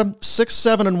 Florida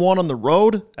 6-7-1 on the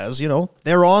road. As you know,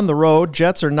 they're on the road.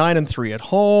 Jets are 9-3 at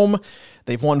home.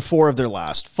 They've won 4 of their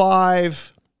last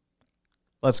 5.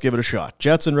 Let's give it a shot.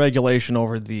 Jets in regulation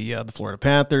over the Florida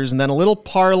Panthers, and then a little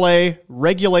parlay,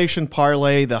 regulation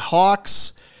parlay. The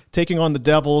Hawks taking on the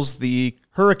Devils. The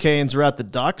Hurricanes are at the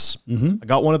Ducks. I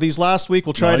got one of these last week.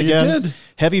 We'll try it again. You did.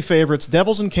 Heavy favorites,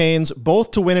 Devils and Canes,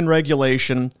 both to win in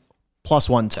regulation, plus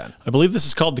 110. I believe this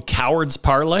is called the Cowards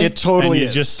Parlay. It totally and you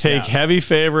is. just take heavy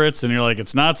favorites, and you're like,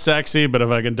 it's not sexy, but if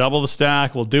I can double the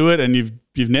stack, we'll do it. And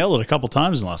you've nailed it a couple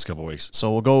times in the last couple of weeks.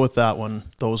 So we'll go with that one.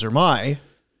 Those are my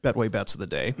Betway bets of the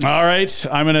day. All right.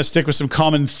 I'm going to stick with some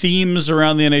common themes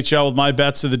around the NHL with my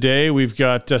bets of the day. We've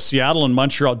got Seattle and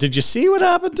Montreal. Did you see what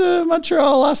happened to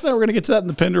Montreal last night? We're going to get to that in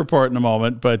the pinned report in a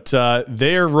moment. But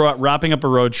they are wrapping up a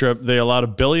road trip. They allowed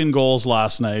 1 billion goals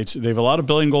last night. They've allowed 1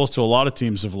 billion goals to a lot of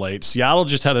teams of late. Seattle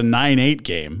just had a 9-8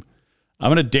 game. I'm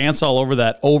going to dance all over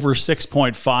that over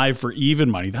 6.5 for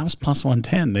even money. That was plus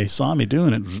 110. They saw me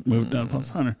doing it. Moved down to plus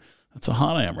 100. That's how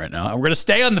hot I am right now. And we're going to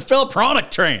stay on the Philip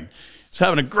Hronik train. He's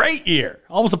having a great year.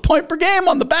 Almost a point per game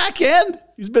on the back end.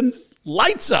 He's been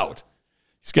lights out.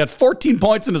 He's got 14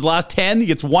 points in his last 10. He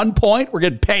gets 1 point. We're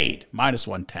getting paid. Minus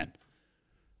 110.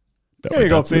 There you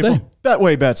go, people.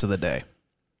 Betway bets of the day.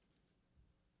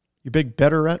 You big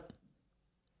betterette?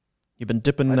 You've been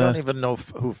dipping... I don't even know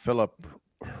who Philip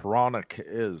Hronik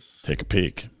is. Take a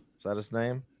peek. Is that his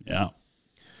name? Yeah.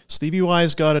 Stevie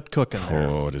Y's got it cooking there.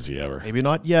 Oh, does he ever? Maybe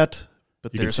not yet.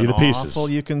 But you there's can see the pieces.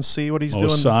 You can see what he's doing.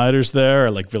 Siders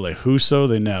there, like Ville Husso.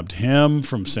 They nabbed him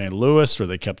from St. Louis, where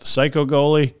they kept the psycho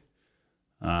goalie.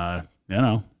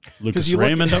 Lucas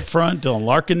Raymond up front. Dylan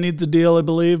Larkin needs a deal, I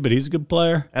believe, but he's a good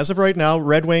player. As of right now,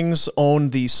 Red Wings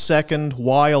own the second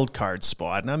wild card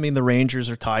spot. And I mean, the Rangers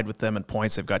are tied with them in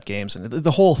points. They've got games and the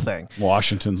whole thing.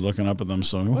 Washington's looking up at them,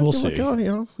 so we'll see.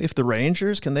 If the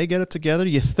Rangers, can they get it together?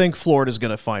 You think Florida's going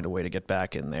to find a way to get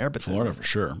back in there. But Florida for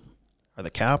sure. Are the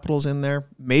Capitals in there?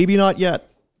 Maybe not yet,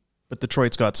 but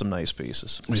Detroit's got some nice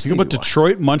pieces. When you think about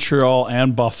Detroit, Montreal,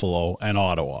 and Buffalo, and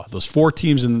Ottawa, those 4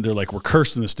 teams, and they're like, we're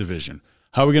cursed in this division.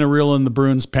 How are we going to reel in the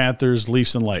Bruins, Panthers,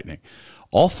 Leafs, and Lightning?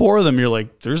 All 4 of them, you're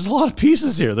like, there's a lot of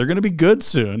pieces here. They're going to be good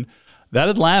soon. That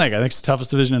Atlantic, I think, is the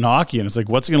toughest division in hockey, and it's like,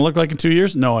 what's it going to look like in 2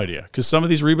 years? No idea, because some of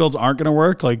these rebuilds aren't going to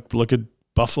work. Like, look at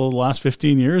Buffalo the last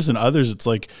 15 years, and others, it's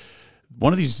like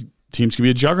one of these teams could be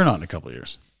a juggernaut in a couple of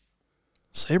years.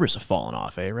 Sabres have fallen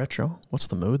off, Retro? What's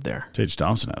the mood there? Tage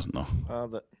Thompson hasn't, though.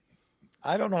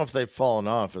 I don't know if they've fallen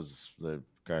off as they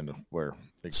kind of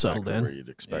settled in. Where you'd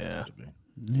expect them to be.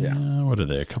 Yeah. What are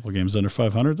they? A couple of games under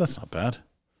 500? That's not bad.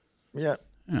 Yeah.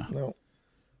 No.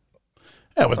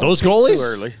 Yeah, with those goalies? Too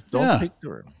early. Don't peak too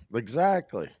early.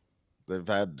 Exactly. They've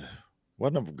had...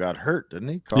 One of them got hurt, didn't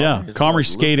he? Comrie's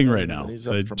skating right now.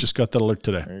 They just got that alert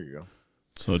today. There you go.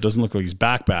 So it doesn't look like he's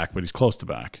back, but he's close to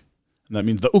back. And that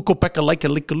means the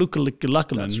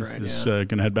Ukko-Pekka-Lika-Lika-Lika-Lika is going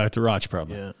to head back to Roch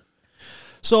probably. Yeah.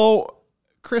 So,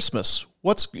 Christmas.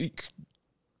 What's...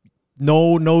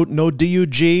 No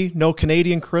DUG, no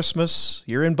Canadian Christmas.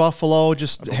 You're in Buffalo,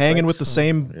 just hanging with the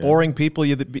same boring people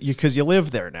because you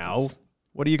live there now.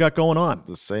 What do you got going on?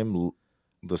 The same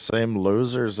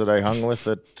losers that I hung with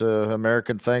at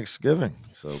American Thanksgiving.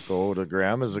 So go to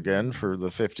Grandma's again for the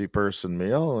 50-person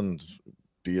meal and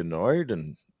be annoyed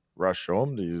and rush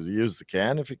home to use the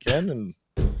can if you can and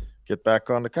get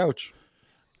back on the couch.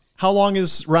 How long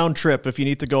is round trip if you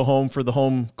need to go home for the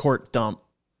home court dump?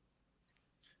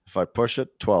 If I push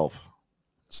it, 12.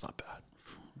 It's not bad.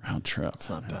 Round trip. It's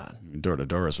not bad. Door to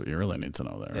door is what you really need to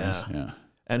know there. Yeah. Right? Yeah.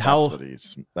 And how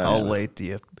late do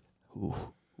you... Ooh.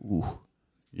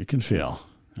 You can feel.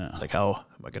 Yeah. It's like, how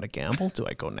am I going to gamble? Do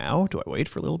I go now? Do I wait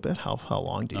for a little bit? How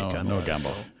long do you kind of... No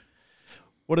gamble.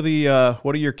 What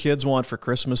do your kids want for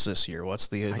Christmas this year? What's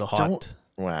the hot...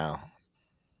 Wow.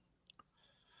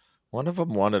 One of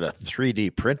them wanted a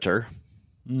 3D printer.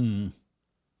 What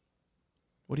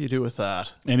do you do with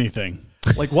that? Anything.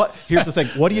 Like what? Here's the thing.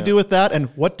 What do you do with that? And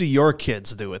what do your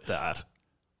kids do with that?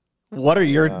 What are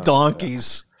your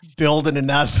donkeys building in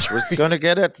that? I was going to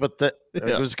get it, but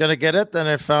I was going to get it. Then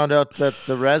I found out that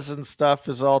the resin stuff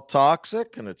is all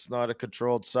toxic and it's not a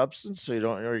controlled substance. So you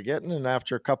don't know what you're getting. And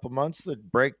after a couple months, they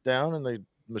break down and the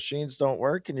machines don't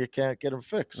work and you can't get them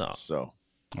fixed. No. So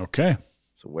Okay.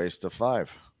 It's a waste of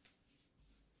 5.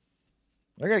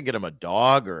 I got to get him a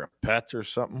dog or a pet or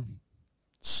something.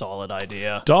 Solid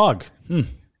idea. Dog.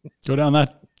 Go down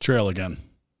that trail again.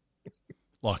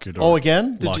 Lock your door. Oh,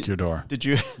 again? Lock your door. Did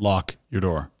you? Lock your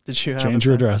door. Did you have Change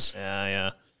your address?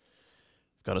 Yeah.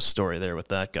 Got a story there with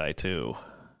that guy, too.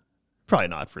 Probably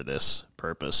not for this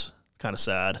purpose. Kind of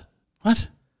sad. What? Is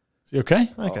he okay?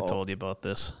 I think I told you about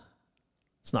this.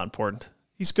 It's not important.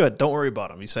 He's good. Don't worry about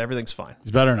him. He said everything's fine.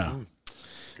 He's better now.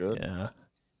 Good. Yeah.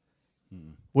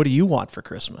 What do you want for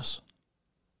Christmas?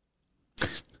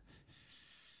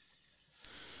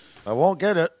 I won't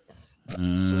get it. So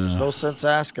there's no sense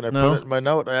asking. I put it in my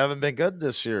note. I haven't been good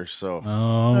this year, so.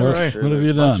 Oh, what have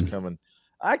you done? Coming.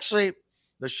 Actually,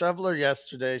 the shoveler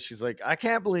yesterday, she's like, I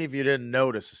can't believe you didn't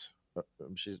notice.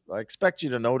 I expect you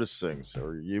to notice things,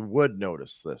 or you would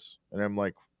notice this. And I'm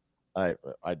like, I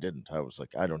didn't. I was like,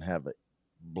 I don't have a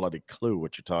bloody clue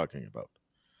what you're talking about.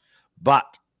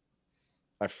 But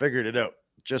I figured it out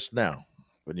just now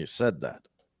when you said that.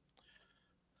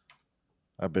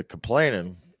 I've been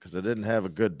complaining because I didn't have a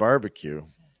good barbecue.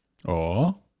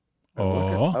 Oh.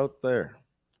 Look out there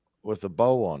with a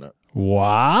bow on it.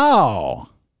 Wow.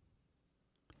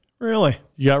 Really?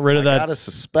 You got rid of that gotta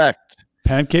suspect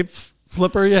pancake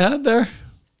flipper you had there?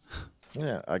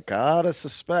 Yeah, I gotta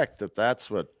suspect that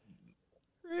that's what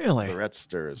Really? the Red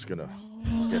Stir is gonna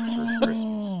get for Christmas.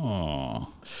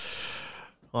 Oh.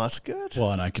 Well, that's good.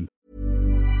 Well, and I can.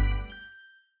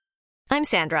 I'm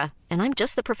Sandra, and I'm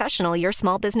just the professional your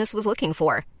small business was looking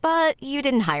for. But you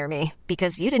didn't hire me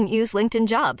because you didn't use LinkedIn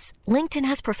Jobs. LinkedIn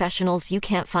has professionals you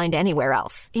can't find anywhere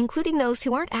else, including those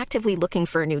who aren't actively looking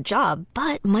for a new job,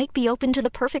 but might be open to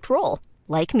the perfect role,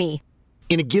 like me.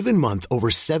 In a given month, over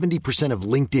 70% of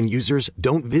LinkedIn users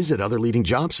don't visit other leading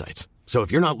job sites. So if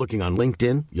you're not looking on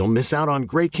LinkedIn, you'll miss out on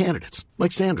great candidates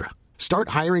like Sandra. Start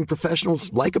hiring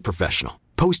professionals like a professional.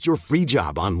 Post your free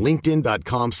job on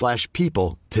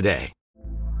linkedin.com/people today.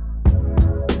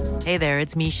 Hey there,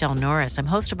 it's Michelle Norris. I'm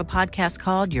host of a podcast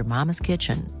called Your Mama's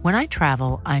Kitchen. When I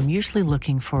travel, I'm usually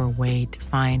looking for a way to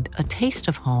find a taste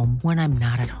of home when I'm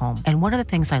not at home. And one of the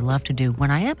things I love to do when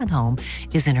I am at home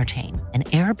is entertain. And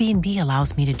Airbnb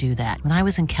allows me to do that. When I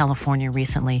was in California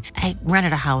recently, I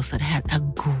rented a house that had a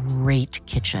great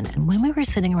kitchen. And when we were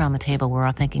sitting around the table, we were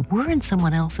all thinking, we're in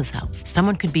someone else's house.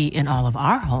 Someone could be in all of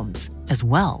our homes as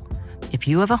well. If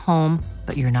you have a home,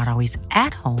 but you're not always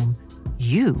at home,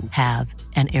 you have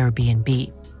an Airbnb.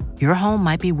 Your home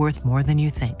might be worth more than you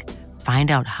think.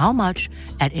 Find out how much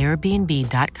at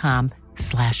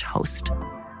airbnb.com/host.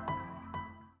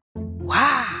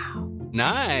 Wow.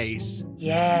 Nice.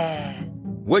 Yeah.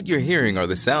 What you're hearing are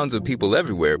the sounds of people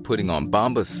everywhere putting on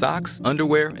Bombas socks,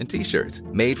 underwear, and T-shirts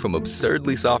made from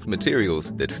absurdly soft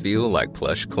materials that feel like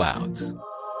plush clouds.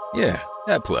 Yeah,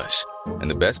 that plush.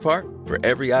 And the best part? For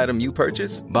every item you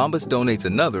purchase, Bombas donates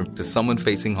another to someone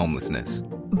facing homelessness.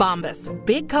 Bombas.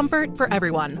 Big comfort for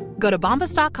everyone. Go to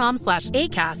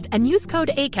bombas.com/ACAST and use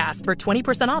code ACAST for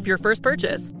 20% off your first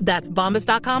purchase. That's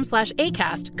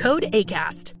bombas.com/ACAST. Code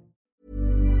ACAST.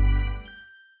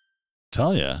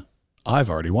 Tell you, I've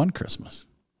already won Christmas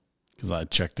because I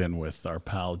checked in with our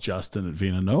pal Justin at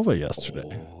Vina Nova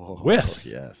yesterday with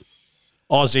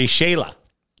Aussie Shayla.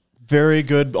 Very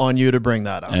good on you to bring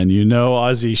that up. And you know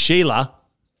Aussie Sheila,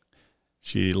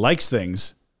 she likes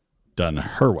things done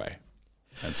her way.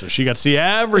 And so she got to see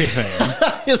everything.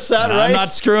 Is that and right? I'm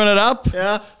not screwing it up.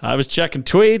 Yeah. I was checking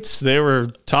tweets. They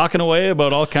were talking away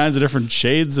about all kinds of different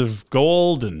shades of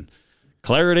gold and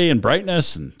clarity and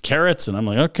brightness and carrots. And I'm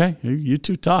like, okay, you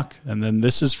two talk. And then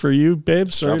this is for you,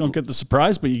 babe. Sorry you don't get the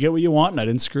surprise, but you get what you want, and I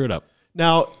didn't screw it up.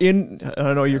 Now,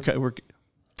 I know you can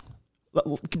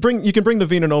bring the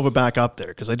Vina Nova back up there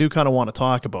because I do kind of want to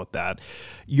talk about that.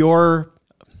 Your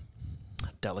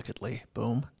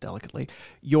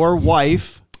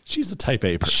wife, she's a type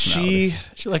A personality.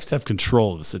 She likes to have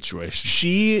control of the situation.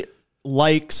 She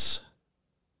likes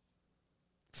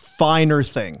finer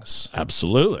things.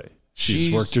 Absolutely.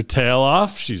 She's worked her tail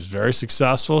off. She's very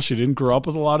successful. She didn't grow up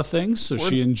with a lot of things, so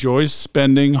she enjoys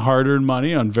spending hard-earned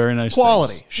money on very nice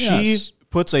quality. things. She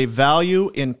puts a value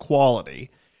in quality.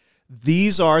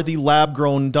 These are the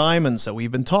lab-grown diamonds that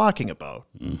we've been talking about.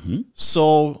 Mm-hmm.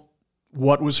 So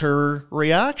what was her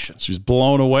reaction? She's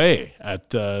blown away at,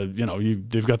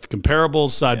 they've got the comparables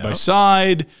side by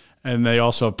side, and they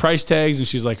also have price tags, and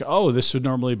she's like, oh, this would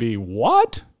normally be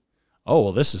what? Oh,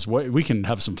 well, this is what we can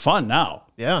have some fun now.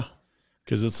 Yeah.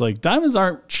 Because it's like diamonds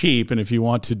aren't cheap, and if you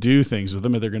want to do things with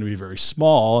them, they're going to be very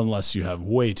small unless you have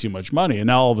way too much money. And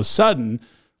now all of a sudden,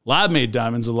 lab-made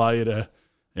diamonds allow you to,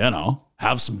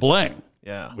 have some bling.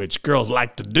 Yeah. Which girls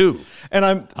like to do. And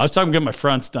I was talking about my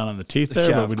fronts done on the teeth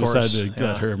there, but we decided to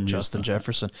let her use Justin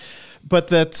Jefferson. But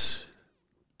that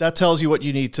tells you what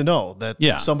you need to know. That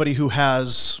somebody who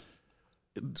has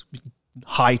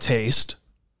high taste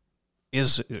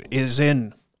is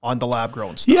in on the lab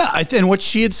grown stuff. Yeah, and what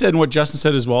she had said and what Justin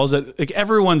said as well is that like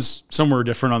everyone's somewhere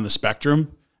different on the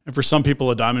spectrum. And for some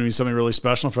people, a diamond means something really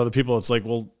special. And for other people, it's like,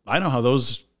 well, I know how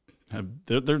those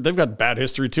they've got bad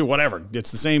history too. Whatever,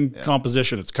 it's the same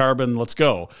composition. It's carbon. Let's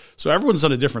go. So everyone's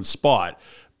on a different spot.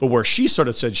 But where she sort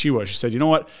of said she said, you know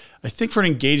what? I think for an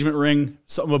engagement ring,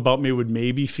 something about me would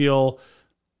maybe feel,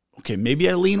 okay, maybe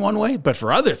I lean one way. But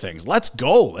for other things, let's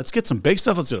go. Let's get some big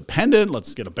stuff. Let's get a pendant.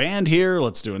 Let's get a band here.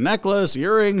 Let's do a necklace,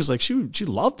 earrings. Like she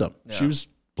loved them. Yeah. She was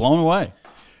blown away.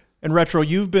 And Retro,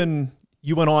 you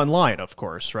went online, of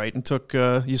course, right? And took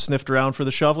you sniffed around for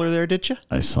the shoveler there, did you?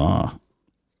 I saw.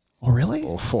 Oh, really?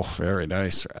 Oh, very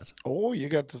nice, Red. Oh,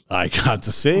 I got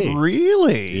to see.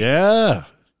 Really? Yeah.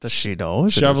 Does she know?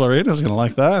 Shovelerina's going to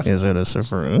like that. Is it a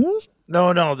surprise?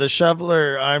 No, the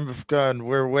shoveler,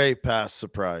 we're way past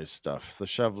surprise stuff. The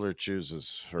shoveler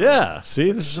chooses.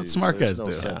 See, this is what smart guys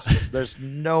do. There's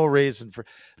no reason for,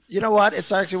 you know what?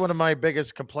 It's actually one of my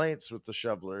biggest complaints with the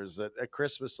shoveler is that at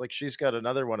Christmas, like she's got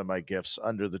another one of my gifts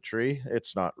under the tree.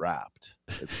 It's not wrapped.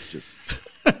 It's just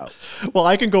out. Well,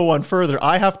 I can go one further.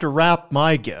 I have to wrap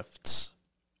my gifts.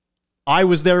 I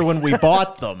was there when we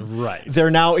bought them. Right.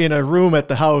 They're now in a room at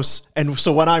the house. And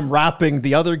so when I'm wrapping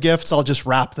the other gifts, I'll just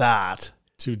wrap that.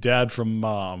 To Dad from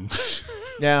Mom.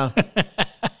 Yeah.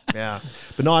 Yeah.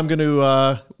 But no, I'm going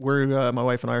to, my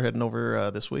wife and I are heading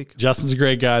over this week. Justin's a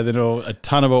great guy. They know a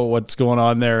ton about what's going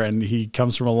on there. And he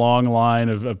comes from a long line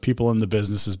of people in the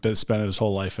business, has spent his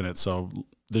whole life in it. So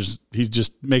he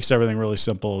just makes everything really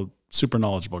simple. Super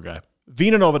knowledgeable guy.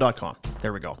 Vinanova.com.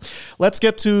 There we go. Let's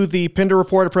get to the Pinder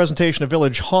Report, a presentation of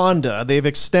Village Honda. They've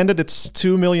extended its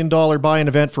 $2 million buy-in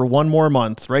event for one more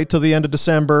month, right to the end of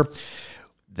December.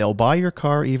 They'll buy your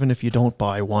car even if you don't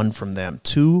buy one from them.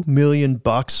 $2 million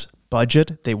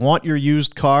budget. They want your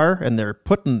used car, and they're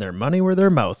putting their money where their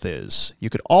mouth is. You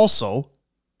could also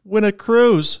win a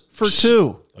cruise for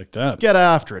 $2. Like that. Get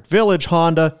after it. Village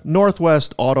Honda,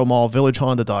 Northwest Auto Mall,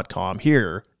 villagehonda.com.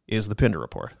 Here is the Pinder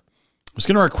Report. I was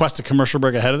going to request a commercial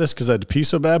break ahead of this because I had to pee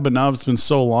so bad, but now it's been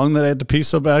so long that I had to pee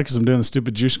so bad because I'm doing the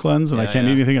stupid juice cleanse and I can't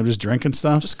eat anything. I'm just drinking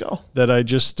stuff. Just go. That I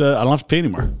just, I don't have to pee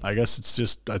anymore. I guess it's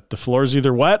just the floor's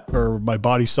either wet or my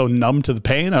body's so numb to the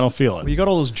pain, I don't feel it. Well, you got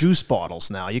all those juice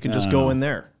bottles now. You can just go in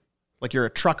there like you're a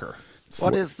trucker.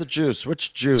 What is the juice?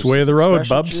 Which juice? It's way of the road,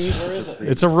 Bubs. Where is it?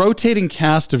 It's a rotating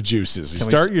cast of juices. You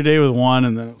start your day with one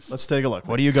and then... Let's take a look.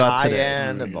 What do you got today?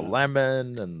 Cayenne and the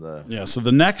lemon and the... Yeah, so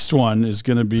the next one is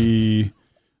going to be...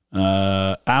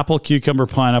 apple, cucumber,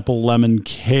 pineapple, lemon,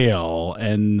 kale,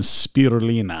 and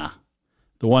spirulina.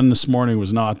 The one this morning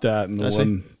was not that, and the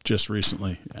one just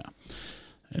recently, yeah.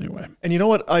 Anyway. And you know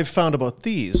what I've found about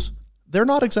these? They're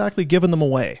not exactly giving them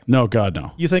away. No, God,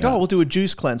 no. You think, we'll do a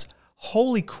juice cleanse.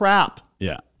 Holy crap.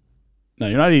 Yeah. No,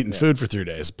 you're not eating food for 3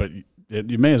 days, but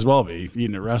you may as well be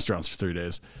eating at restaurants for 3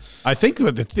 days. I think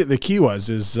what the key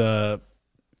is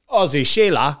Aussie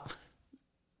Sheila.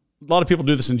 A lot of people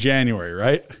do this in January,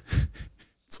 right?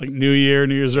 It's like New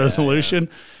Year's resolution.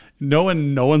 Yeah.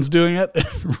 No one's doing it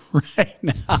right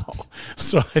now.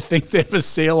 So I think they have a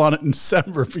sale on it in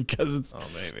December because it's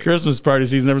Christmas party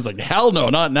season. Everyone's like, hell no,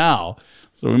 not now.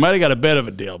 So we might have got a bit of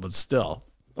a deal, but still.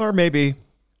 Or maybe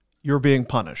you're being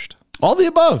punished. All the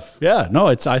above. Yeah. No,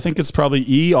 I think it's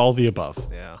probably all the above.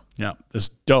 Yeah. Yeah. This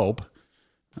dope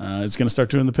is going to start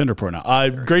doing the Pinder Report now.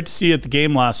 Great to see you at the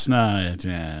game last night.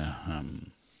 Yeah.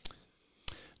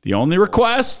 The only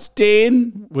request,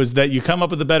 Dane, was that you come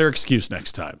up with a better excuse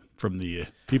next time from the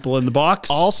people in the box.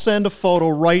 I'll send a photo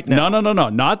right now. No.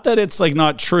 Not that it's like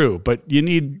not true, but you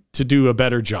need to do a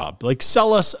better job. Like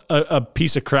sell us a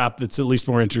piece of crap that's at least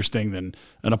more interesting than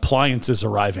an appliance is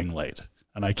arriving late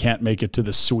and I can't make it to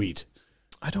the suite.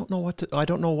 I don't know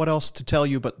what else to tell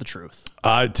you but the truth.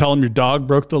 Tell them your dog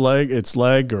broke its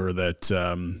leg, or that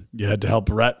you had to help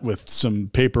Rhett with some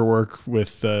paperwork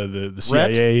with the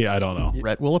CIA. I don't know.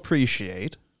 Rhett will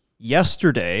appreciate.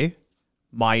 Yesterday,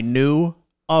 my new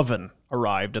oven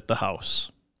arrived at the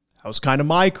house. That was kind of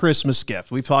my Christmas gift.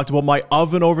 We've talked about my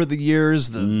oven over the years.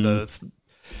 The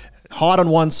hot on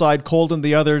one side, cold on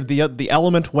the other. The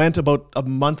element went about a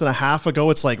month and a half ago.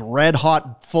 It's like red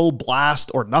hot, full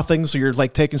blast or nothing. So you're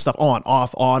like taking stuff on,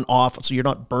 off. So you're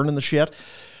not burning the shit.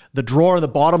 The drawer in the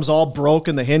bottom's all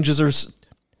broken. The hinges are...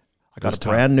 I got a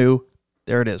brand new...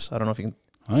 There it is. I don't know if you can...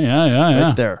 Oh, yeah.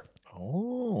 Right there.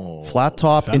 Oh. Flat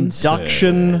top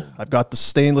induction. I've got the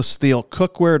stainless steel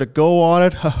cookware to go on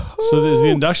it. So there's the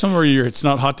induction where it's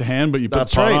not hot to hand, but you put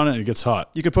the pot on it and it gets hot.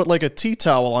 You could put like a tea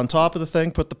towel on top of the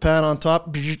thing, put the pan on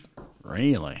top.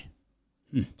 Really?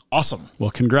 Awesome.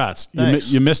 Well, congrats.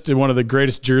 Thanks. You missed one of the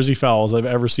greatest jersey fouls I've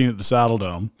ever seen at the Saddle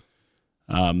Dome.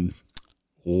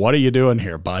 What are you doing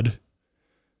here, bud?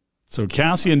 So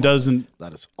Cassian doesn't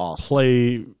That is awesome.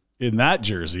 play in that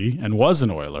jersey and was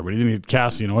an Oiler, but he didn't need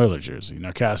Cassian Oiler jersey.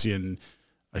 Now Cassian,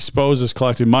 I suppose, is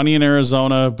collecting money in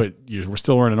Arizona, but you were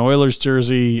still wearing an Oilers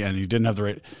jersey and you didn't have the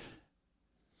right.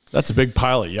 That's a big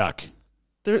pile of yuck.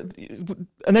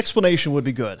 An explanation would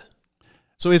be good.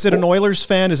 So is it an Oilers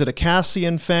fan? Is it a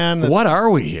Cassian fan? What are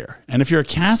we here? And if you're a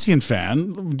Cassian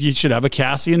fan, you should have a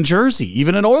Cassian jersey.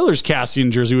 Even an Oilers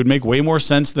Cassian jersey would make way more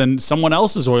sense than someone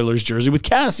else's Oilers jersey with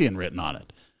Cassian written on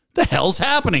it. The hell's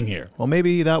happening here? Well,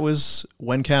 maybe that was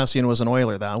when Cassian was an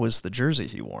Oiler. That was the jersey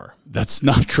he wore. That's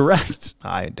not correct.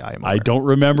 I don't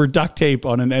remember duct tape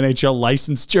on an NHL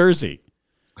licensed jersey.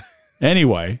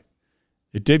 Anyway,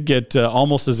 it did get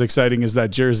almost as exciting as that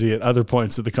jersey at other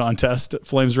points of the contest.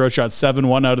 Flames were outshot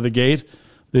 7-1 out of the gate.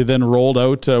 They then rolled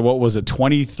out,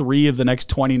 23 of the next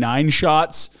 29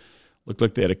 shots. Looked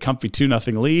like they had a comfy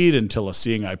 2-0 lead until a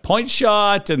seeing eye point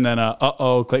shot. And then,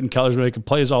 Clayton Keller's making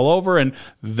plays all over. And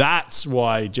that's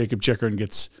why Jacob Chychrun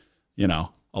gets, a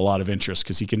lot of interest,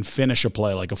 because he can finish a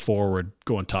play like a forward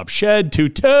going top shed.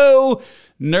 2-2.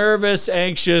 Nervous,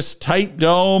 anxious, tight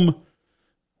dome.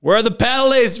 Where are the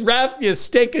penalties, ref, you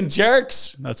stinking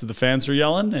jerks? That's what the fans are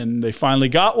yelling, and they finally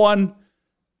got one.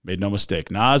 Made no mistake.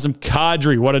 Nazem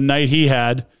Kadri, what a night he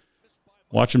had.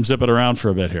 Watch him zip it around for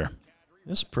a bit here.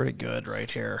 This is pretty good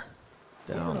right here.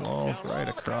 Down low, right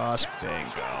across,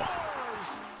 bingo.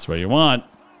 That's what you want.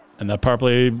 And that power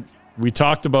play we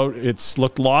talked about, it's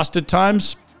looked lost at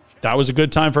times. That was a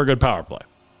good time for a good power play.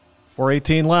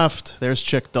 4:18 left. There's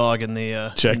Chick Dog in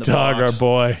the Chick Dog, our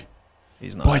boy.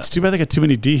 He's not. Boy, it's too bad they got too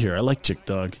many D here. I like Chick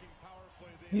Dog.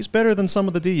 He's better than some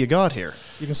of the D you got here.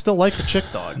 You can still like the Chick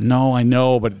Dog. No, I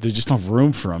know, but they just don't have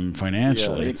room for him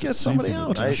financially. Yeah, it's get somebody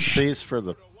out. Nice space for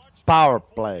the power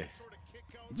play.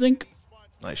 Zink.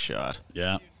 Nice shot.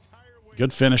 Yeah.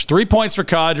 Good finish. 3 points for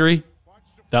Kadri.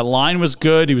 That line was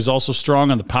good. He was also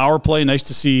strong on the power play. Nice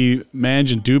to see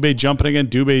Mange and Dubé jumping again.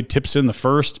 Dubé tips in the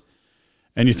first.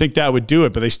 And you think that would do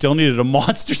it, but they still needed a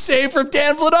monster save from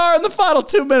Dan Vladar in the final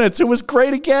 2 minutes. It was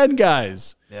great again,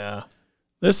 guys. Yeah.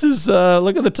 This is,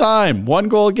 look at the time. 1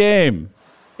 goal game.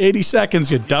 80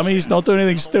 seconds, you dummies. Don't do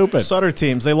anything stupid. Sutter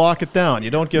teams, they lock it down. You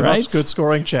don't give Right? up good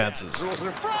scoring chances.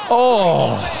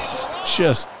 Oh,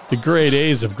 just the grade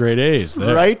A's of grade A's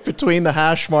there. Right between the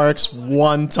hash marks,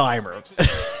 one-timer.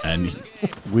 And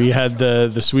we had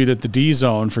the suite at the D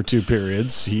zone for 2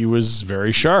 periods. He was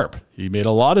very sharp. He made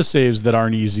a lot of saves that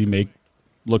aren't easy,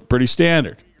 look pretty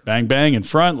standard. Bang, bang in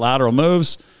front, lateral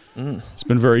moves. It's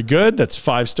been very good. That's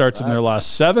 5 starts in their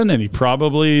last 7, and he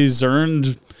probably has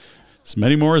earned as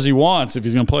many more as he wants if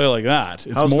he's going to play like that.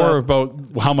 It's more about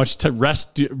how much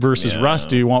rest versus rust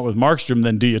do you want with Markstrom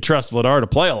than do you trust Vladar to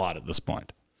play a lot at this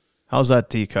point. How's that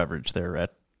D coverage there,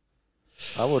 Rhett?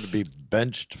 I would be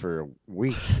benched for a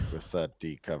week with that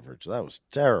D coverage. That was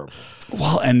terrible.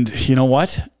 Well, and you know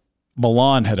what?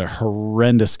 Milan had a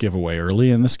horrendous giveaway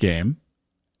early in this game,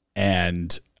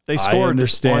 and they scored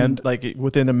understand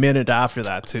within a minute after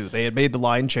that too. They had made the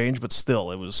line change, but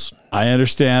still, it was. I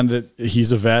understand that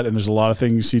he's a vet, and there's a lot of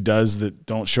things he does that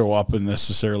don't show up in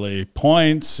necessarily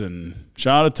points and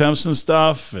shot attempts and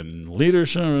stuff and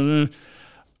leadership.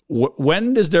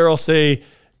 When does Darryl say,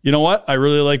 you know what? I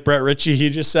really like Brett Ritchie. He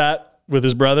just sat with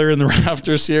his brother in the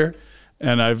rafters here.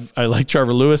 And I like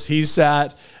Trevor Lewis. He's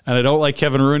sat. And I don't like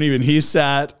Kevin Rooney, and he's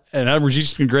sat. And Adam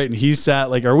Rajic's been great, and he's sat.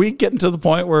 Like, are we getting to the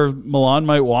point where Milan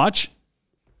might watch?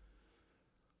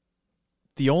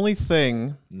 The only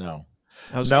thing. No.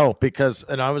 Because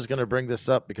I was going to bring this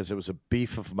up because it was a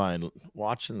beef of mine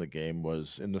watching the game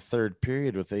was in the third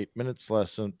period with 8 minutes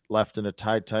left in a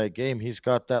tie game. He's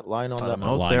got that line on that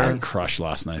line got crushed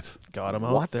last night. Got him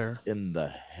out there. In the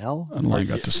hell? And line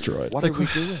got destroyed. What are we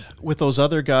doing? With those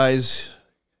other guys,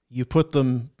 you put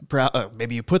them,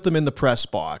 maybe you put them in the press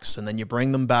box and then you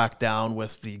bring them back down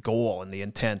with the goal and the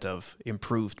intent of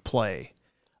improved play.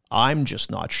 I'm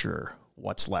just not sure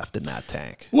what's left in that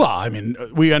tank. Well, I mean,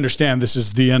 we understand this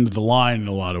is the end of the line in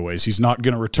a lot of ways. He's not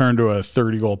going to return to a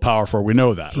 30-goal power forward. We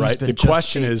know that, right? The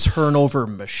question is, turnover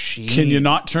machine. Can you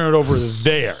not turn it over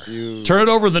there? Turn it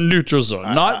over the neutral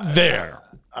zone, not there.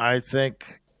 I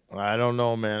think, I don't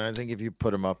know, man. I think if you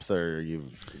put him up there, you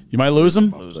might lose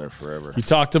him. Lose there forever. He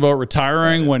talked about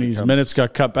retiring when his minutes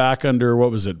got cut back under,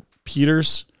 what was it,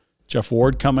 Peters? Jeff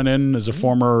Ward coming in as a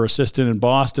former assistant in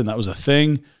Boston. That was a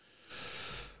thing.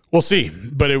 We'll see,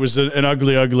 but it was an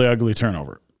ugly, ugly, ugly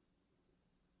turnover.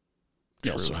 He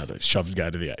also had a shoved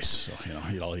guy to the ice, so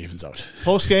it all evens out.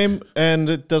 Post game, and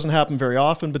it doesn't happen very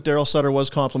often, but Daryl Sutter was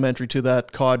complimentary to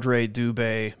that Kadri,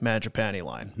 Dubé, Mangiapane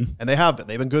line, and they have been.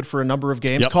 They've been good for a number of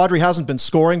games. Yep. Kadri hasn't been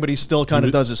scoring, but he still kind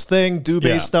of does his thing.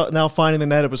 Dubé's now finding the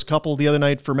net. It was a couple the other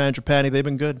night for Mangiapane. They've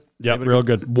been good. Yeah, real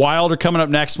good. Wild are coming up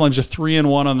next. Flames are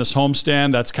 3-1 on this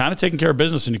homestand. That's kind of taking care of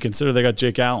business when you consider they got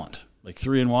Jake Allen. Like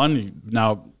 3-1.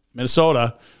 Now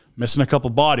Minnesota missing a couple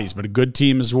bodies, but a good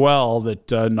team as well that,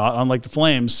 not unlike the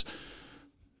Flames,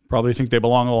 probably think they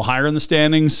belong a little higher in the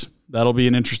standings. That'll be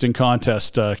an interesting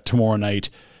contest tomorrow night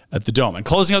at the Dome. And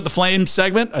closing out the Flames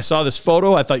segment, I saw this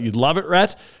photo. I thought you'd love it,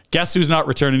 Rhett. Guess who's not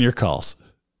returning your calls?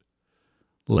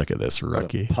 Look at this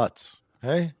rookie. Putz.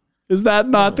 Hey? Is that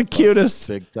not the cutest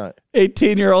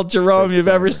 18-year-old Jerome you've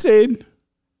ever seen?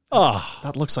 Oh.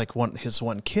 That looks like his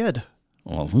one kid.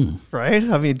 Well, right?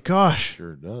 I mean, gosh.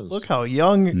 Sure does. Look how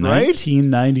young,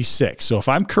 1996. So if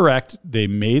I'm correct, they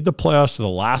made the playoffs for the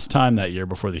last time that year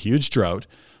before the huge drought.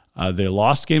 They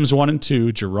lost games 1 and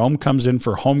 2. Jerome comes in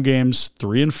for home games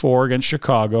 3 and 4 against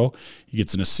Chicago. He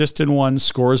gets an assist in one,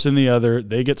 scores in the other.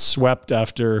 They get swept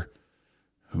after,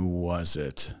 who was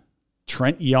it?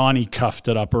 Trent Yanni cuffed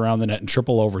it up around the net in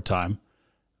triple overtime.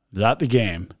 That the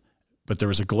game, but there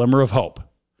was a glimmer of hope.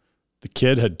 The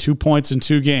kid had 2 points in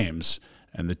 2 games,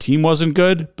 and the team wasn't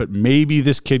good, but maybe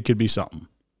this kid could be something.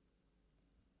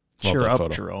 Cheer up,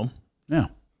 Jerome. Yeah.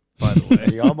 By the way,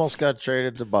 he almost got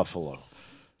traded to Buffalo.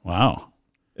 Wow.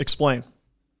 Explain.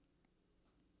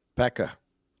 Pekka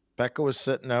was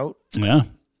sitting out. Yeah.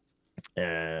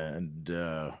 And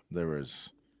there was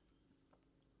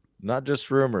not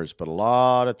just rumors, but a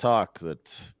lot of talk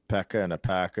that Pekka and a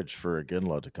package for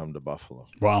Iginla to come to Buffalo.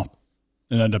 Wow.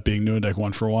 It ended up being Newendijk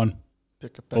 1-for-1.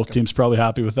 Both teams probably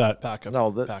happy with that. Pekka.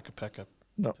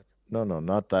 No,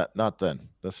 not that. Not then.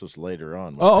 This was later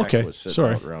on. Oh, okay. Was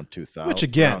Sorry. out around 2000. Which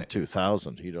again, around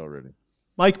 2000, he'd already.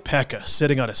 Mike Pekka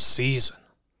sitting on a season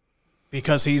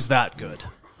because he's that good.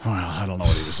 Well, I don't know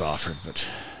what he was offered, but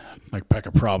Mike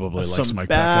Pekka probably likes Mike Pekka.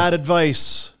 Bad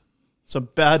advice. Some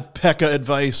bad Pekka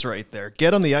advice right there.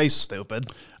 Get on the ice, stupid.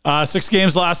 6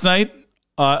 games last night.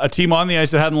 A team on the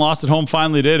ice that hadn't lost at home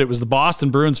finally did. It was the Boston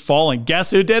Bruins falling.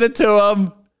 Guess who did it to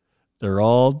them? Their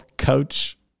old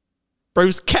coach,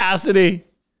 Bruce Cassidy,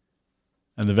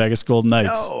 and the Vegas Golden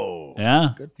Knights. Oh, yeah.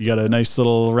 You got a nice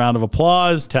little round of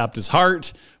applause, tapped his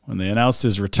heart when they announced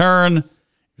his return. He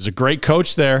was a great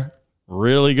coach there.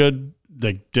 Really good.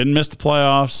 They didn't miss the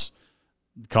playoffs.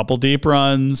 A couple deep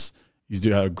runs. He's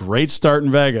had a great start in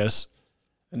Vegas.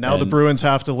 And now the Bruins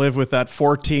have to live with that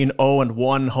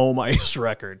 14-0-1 home ice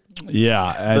record.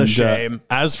 Yeah. And the shame.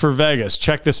 As for Vegas,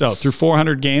 check this out. Through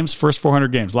 400 games, first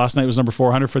 400 games. Last night was number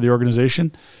 400 for the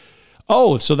organization.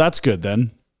 Oh, so that's good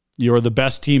then. You're the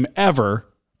best team ever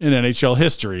in NHL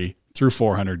history through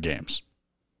 400 games.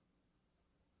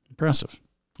 Impressive.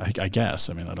 I guess.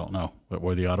 I mean, I don't know. What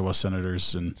were the Ottawa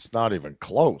Senators? And it's not even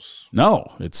close.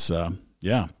 No, it's,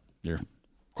 you're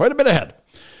quite a bit ahead.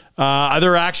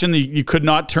 Other action that you could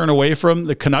not turn away from,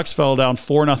 the Canucks fell down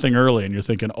 4-0 early, and you're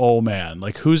thinking, oh man,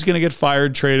 like who's going to get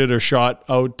fired, traded, or shot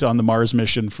out on the Mars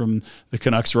mission from the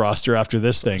Canucks roster after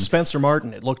this thing? Spencer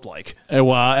Martin, it looked like.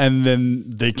 And then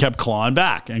they kept clawing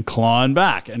back and clawing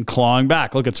back and clawing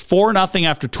back. Look, it's 4-0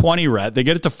 after 20, Rhett. They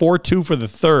get it to 4-2 for the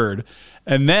third,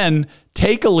 and then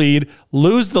take a lead,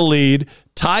 lose the lead,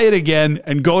 tie it again,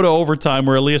 and go to overtime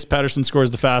where Elias Pettersson scores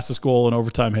the fastest goal in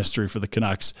overtime history for the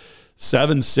Canucks.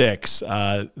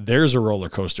 7-6. There's a roller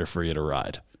coaster for you to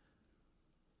ride.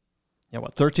 Yeah,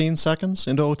 13 seconds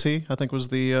into OT, I think was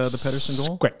the Pettersson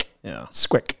goal? Squick. Yeah.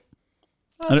 Squick.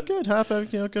 That's good. Happy,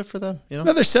 good for them.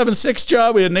 Another 7-6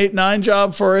 job. We had an 8-9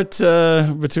 job for it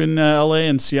between LA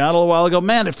and Seattle a while ago.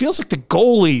 Man, it feels like the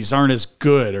goalies aren't as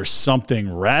good or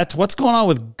something, Rhett. What's going on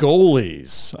with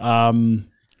goalies?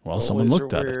 Goalies someone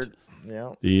looked at it.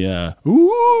 Yeah.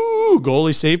 The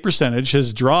goalie save percentage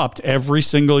has dropped every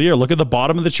single year. Look at the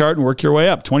bottom of the chart and work your way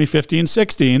up.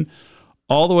 2015-16,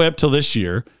 all the way up till this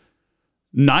year.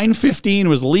 915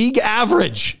 was league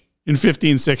average in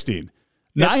 15-16.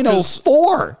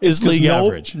 904 is league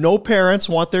average. No parents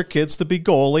want their kids to be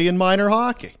goalie in minor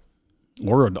hockey.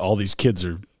 Or all these kids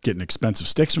are getting expensive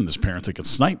sticks from their parents that can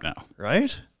snipe now.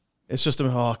 Right? It's just,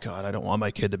 oh, God, I don't want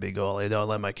my kid to be goalie. Don't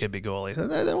let my kid be goalie.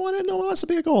 No one wants to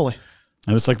be a goalie.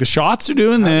 And it's like the shots are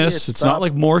doing this. It's not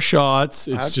like more shots.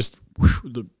 It's just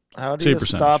the how do you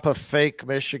stop a fake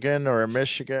Michigan or a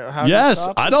Michigan? Yes,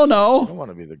 I don't know. I don't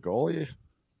want to be the goalie.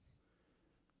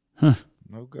 Huh.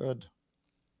 No good.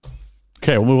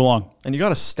 Okay, we'll move along. And you got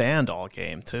to stand all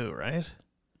game too, right?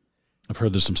 I've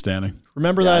heard there's some standing.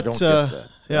 Remember I that? don't get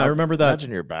that. I remember that.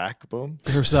 Imagine your back, boom.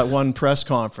 There was that one press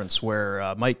conference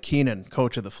where Mike Keenan,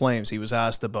 coach of the Flames, he was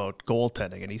asked about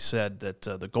goaltending, and he said that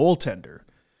the goaltender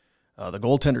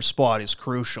spot is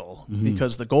crucial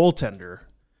because the goaltender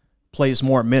plays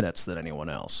more minutes than anyone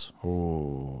else.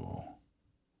 Oh,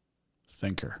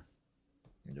 thinker.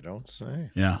 You don't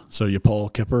say. Yeah. So you pull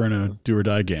Kipper in a do or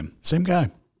die game. Same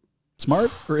guy. Smart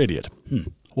or idiot?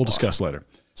 We'll discuss later.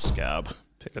 Scab.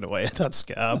 Picking away at that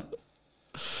scab.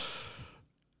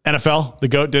 NFL, the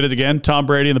GOAT did it again. Tom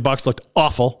Brady and the Bucs looked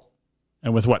awful.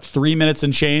 And with 3 minutes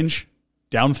and change,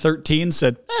 down 13,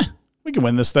 said, we can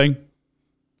win this thing.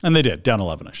 And they did. Down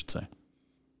 11, I should say.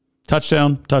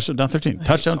 Touchdown, down 13.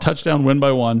 Touchdown, win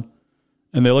by 1.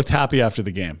 And they looked happy after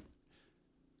the game.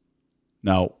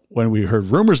 Now, when we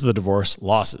heard rumors of the divorce,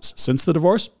 losses. Since the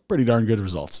divorce, pretty darn good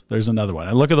results. There's another one.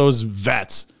 And look at those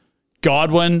vets.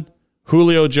 Godwin,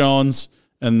 Julio Jones,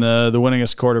 and the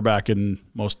winningest quarterback in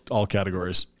most all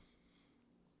categories.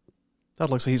 That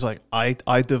looks like he's like,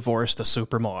 I divorced a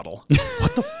supermodel.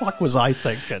 What the fuck was I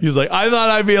thinking? He's like, I thought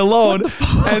I'd be alone,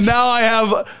 and now I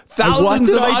have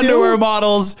thousands of underwear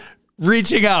models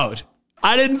reaching out.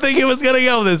 I didn't think it was going to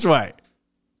go this way.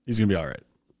 He's going to be all right.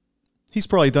 He's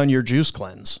probably done your juice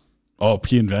cleanse. Oh,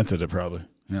 he invented it probably.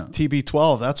 Yeah.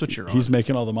 TB12, that's what you're on. He's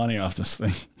making all the money off this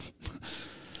thing.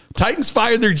 Titans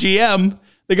fired their GM.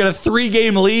 They got a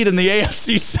 3-game lead in the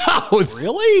AFC South.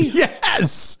 Really?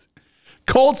 Yes.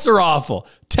 Colts are awful.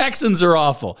 Texans are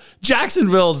awful.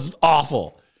 Jacksonville's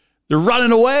awful. They're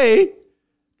running away,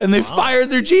 and they fired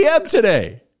their GM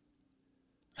today.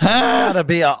 Gotta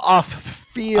be an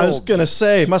off-field. I was gonna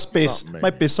say,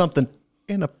 might be something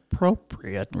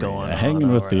inappropriate going on.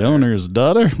 Hanging with the owner's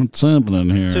daughter? What's happening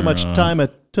here? Too much time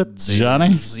at Tootsie's.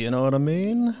 Johnny? You know what I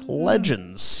mean?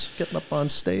 Legends getting up on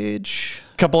stage.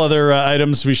 A couple other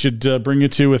items we should bring you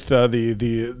to with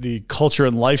the culture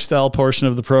and lifestyle portion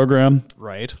of the program.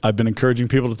 Right. I've been encouraging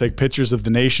people to take pictures of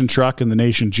the Nation truck and the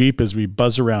Nation Jeep as we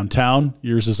buzz around town.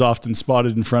 Yours is often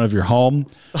spotted in front of your home.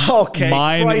 Okay,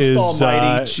 mine Christ is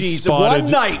almighty. Jeez, spotted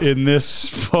one night in this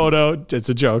photo. It's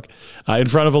a joke. In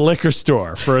front of a liquor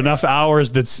store for enough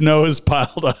hours that snow is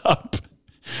piled up.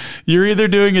 You're either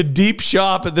doing a deep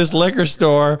shop at this liquor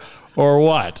store or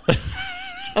what?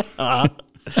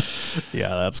 Yeah,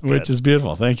 that's good. Which is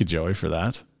beautiful. Thank you, Joey, for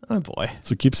that. Oh, boy.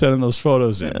 So keep sending those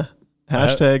photos in. Yeah.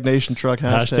 Hashtag Nation Truck.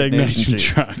 Hashtag Nation Jeep.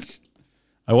 Truck.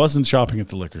 I wasn't shopping at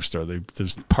the liquor store.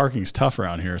 There's parking's tough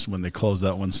around here, so when they close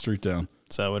that one street down.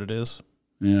 Is that what it is?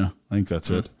 Yeah, I think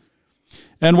that's it.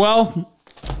 And, well,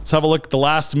 let's have a look at the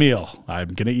last meal I'm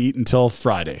going to eat until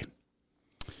Friday.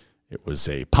 It was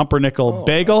a pumpernickel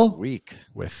bagel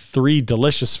with 3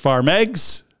 delicious farm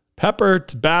eggs, pepper,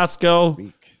 Tabasco.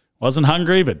 Wasn't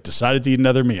hungry, but decided to eat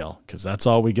another meal because that's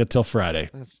all we get till Friday.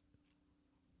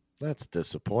 That's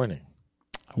disappointing.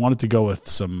 I wanted to go with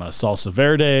some salsa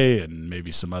verde and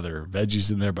maybe some other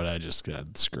veggies in there, but I just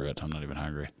screw it. I'm not even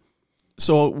hungry.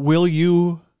 So will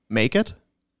you make it?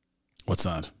 What's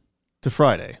that? To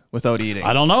Friday without eating?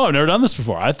 I don't know. I've never done this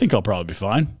before. I think I'll probably be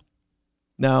fine.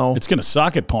 Now, it's going to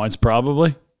suck at points,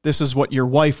 probably. This is what your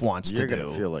wife wants to do. You're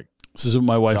going to feel like this is what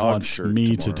my wife wants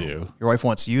me to do. Your wife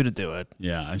wants you to do it.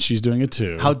 Yeah, and she's doing it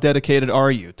too. How dedicated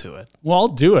are you to it? Well, I'll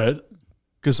do it.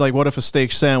 Because, like, what if a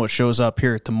steak sandwich shows up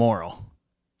here tomorrow?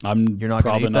 You're not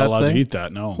probably not allowed to eat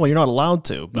that, no. Well, you're not allowed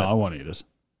to. No, I won't eat it.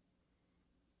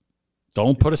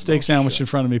 Don't put a steak sandwich in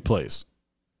front of me, please.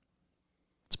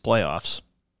 It's playoffs.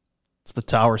 It's the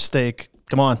Tower Steak.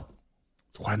 Come on.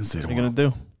 It's Wednesday What are you going to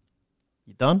do?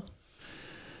 You done?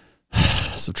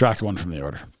 Subtract 1 from the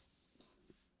order.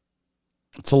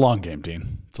 It's a long game,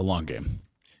 Dean. It's a long game.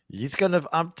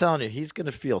 I'm telling you, he's going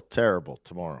to feel terrible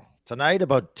tomorrow. Tonight,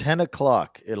 about 10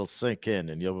 o'clock, it'll sink in,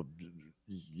 and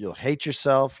you'll hate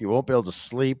yourself. You won't be able to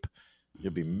sleep.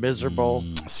 You'll be miserable.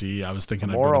 See, I was thinking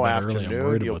tomorrow I'd go to bed early. I'm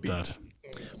worried about that.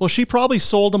 Well, she probably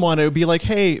sold him on it. It would be like,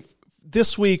 hey,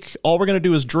 this week, all we're going to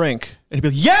do is drink. And he'd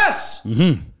be like, yes!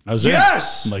 Mm-hmm. I was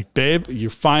yes! I'm like, babe, you're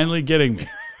finally getting me.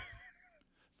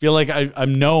 Feel like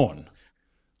I'm known.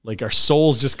 Like our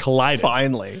souls just collided.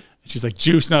 Finally. And she's like,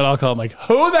 juice, not alcohol. I'm like,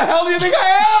 who the hell do you think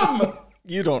I am?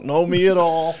 You don't know me at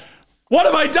all. What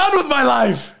have I done with my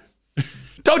life?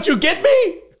 Don't you get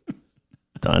me?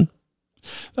 Done.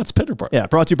 That's Pitterport. Yeah,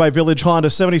 brought to you by Village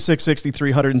Honda, 7660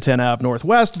 310 Ave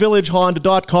Northwest.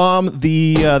 VillageHonda.com.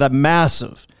 That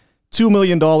massive $2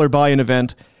 million buy-in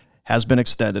event has been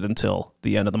extended until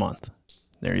the end of the month.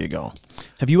 There you go.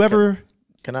 Have you ever...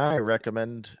 Can I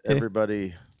recommend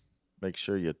everybody make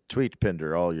sure you tweet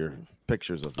Pinder all your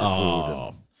pictures of your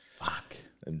food and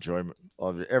enjoyment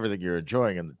of everything you're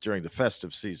enjoying during the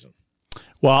festive season?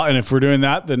 Well, and if we're doing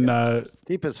that, then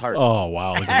Deep his heart. oh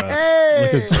wow, look at that!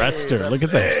 Look at Brettster. Look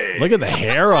at the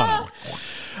hair on him.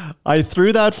 I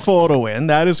threw that photo in.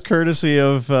 That is courtesy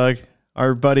of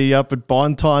our buddy up at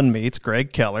Bonton Meats,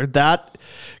 Greg Keller.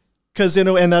 Because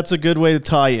and that's a good way to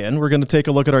tie in. We're going to take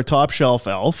a look at our top shelf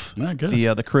elf,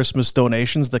 the Christmas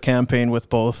donations, the campaign with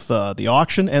both the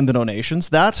auction and the donations.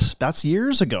 That's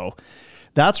years ago.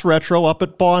 That's retro up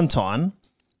at Bonton,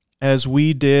 as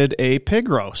we did a pig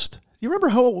roast. Do you remember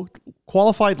how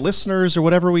qualified listeners or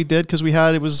whatever we did? Because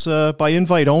it was by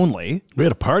invite only. We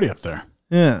had a party up there.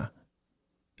 Yeah.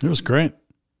 It was great.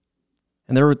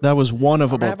 And that was one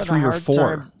of about 3 or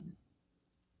 4.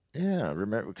 Yeah,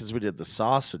 remember, because we did the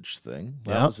sausage thing.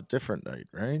 That was a different night,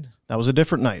 right? That was a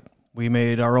different night. We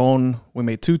made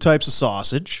 2 types of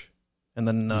sausage, and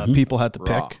then people had to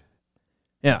pick.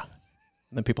 Yeah.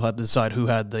 And then people had to decide who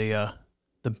had the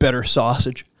better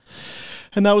sausage.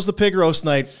 And that was the pig roast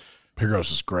night. Pig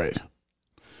roast was great.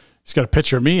 He's got a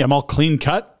picture of me. I'm all clean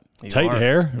cut, tight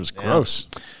hair. It was gross.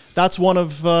 That's one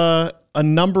of a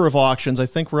number of auctions. I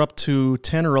think we're up to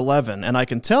 10 or 11. And I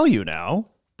can tell you now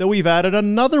that we've added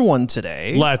another one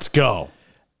today. Let's go.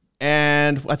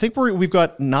 And I think we've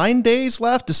got 9 days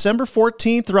left. December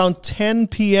 14th, around 10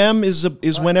 p.m. is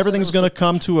when everything's going to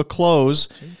come to a close.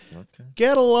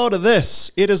 Get a load of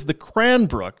this. It is the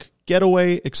Cranbrook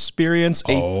Getaway Experience,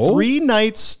 a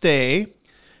 3-night stay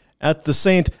at the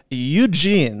St.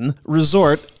 Eugene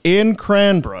Resort in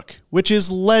Cranbrook, which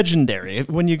is legendary.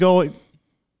 When you go,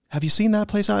 have you seen that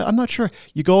place? I'm not sure.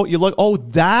 You go, you look,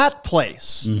 that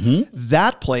place. Mm-hmm.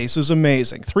 That place is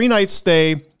amazing. 3-night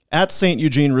stay at St.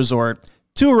 Eugene Resort,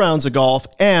 2 rounds of golf,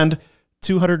 and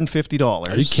 $250.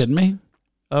 Are you kidding me?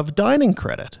 Of dining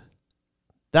credit.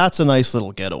 That's a nice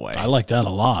little getaway. I like that a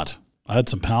lot. I had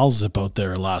some pals zip out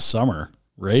there last summer,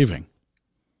 raving.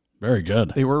 Very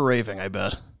good. They were raving, I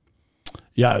bet.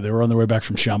 Yeah, they were on their way back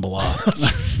from Shambhala.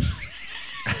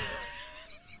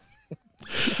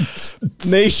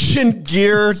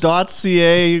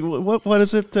 NationGear.ca. What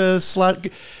is it?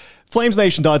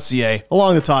 FlamesNation.ca.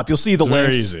 Along the top, you'll see the links.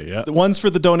 Very easy, yeah. One's for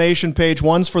the donation page,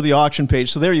 one's for the auction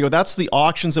page. So there you go. That's the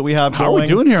auctions that we have going. How are we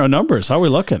doing here on numbers? How are we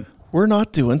looking? We're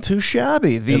not doing too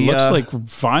shabby. It looks like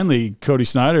finally Cody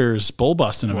Snyder's bull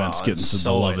busting event's getting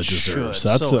the love it deserves.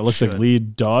 That looks like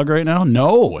lead dog right now.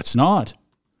 No, it's not.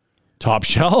 Top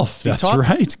shelf. That's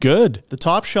right. Good. The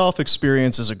top shelf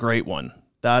experience is a great one.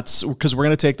 That's because we're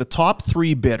going to take the top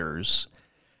 3 bidders.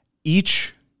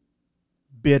 Each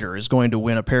bidder is going to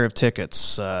win a pair of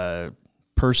tickets,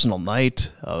 personal night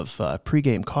of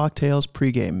pregame cocktails,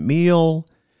 pregame meal.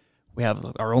 We have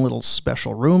our own little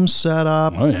special room set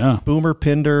up. Oh, yeah. Boomer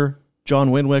Pinder, John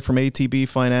Winwick from ATB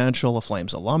Financial, a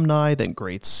Flames alumni, then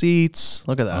great seats.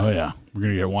 Look at that. Oh, yeah. We're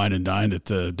going to get wine and dined at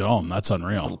the Dome. That's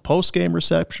unreal. A little post-game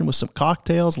reception with some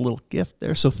cocktails, a little gift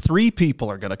there. So 3 people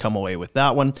are going to come away with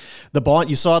that one.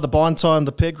 You saw the Bonton,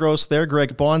 the pig roast there.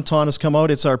 Greg Bonton has come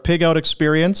out. It's our pig out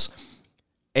experience.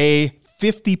 A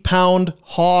 50-pound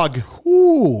hog.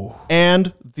 Ooh.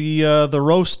 And the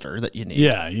roaster that you need.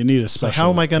 Yeah, you need a special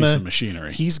how am I gonna, piece of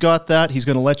machinery. He's got that. He's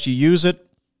going to let you use it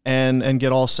and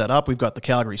get all set up. We've got the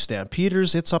Calgary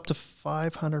Stampeders. It's up to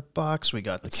 $500. We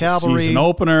got the Cavalry. The season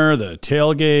opener, the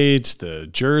tailgate, the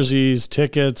jerseys,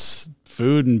 tickets,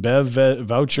 food and bev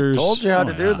vouchers. Told you how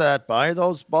to do that. Buy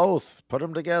those both. Put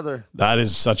them together. That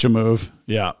is such a move.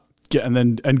 Yeah.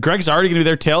 And Greg's already going to be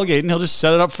there tailgating. He'll just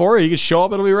set it up for you. You can show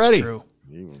up. It'll be ready. True.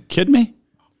 Kidding me?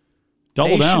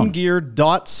 Double down.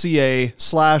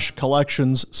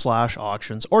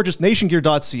 NationGear.ca/collections/auctions or just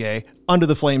NationGear.ca under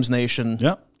the Flames Nation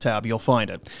tab. You'll find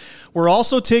it. We're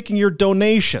also taking your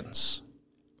donations.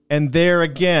 And there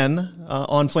again,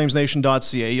 on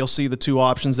FlamesNation.ca, you'll see the 2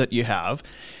 options that you have.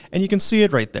 And you can see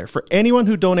it right there. For anyone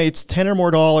who donates $10 or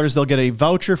more, they'll get a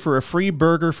voucher for a free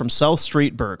burger from South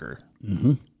Street Burger.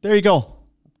 Mm-hmm. There you go.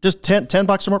 Just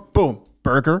 $10 or more, boom,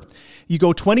 burger. You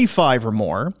go 25 or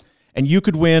more, and you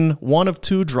could win one of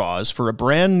 2 draws for a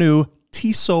brand new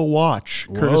Tissot watch,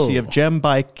 courtesy of Gem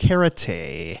by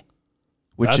Karate,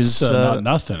 which is not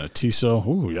nothing. A Tissot,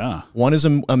 ooh, yeah. One is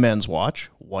a men's watch,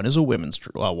 one is a women's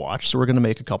watch. So we're going to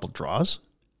make a couple draws,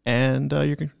 and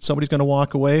somebody's going to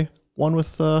walk away. One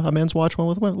with a men's watch, one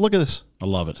with a women. Look at this. I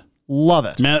love it. Love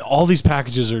it. Man, all these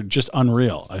packages are just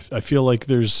unreal. I feel like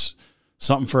there's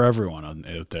something for everyone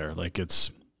out there. Like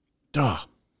it's,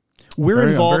 We're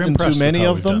involved in too many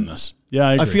of them. Yeah,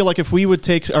 I agree. I feel like if we would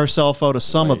take ourselves out of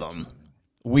some of them,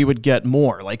 we would get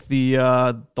more. Like the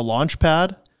launch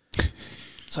pad.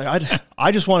 So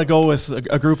I just want to go with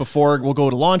a group of 4. We'll go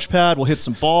to launch pad. We'll hit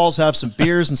some balls, have some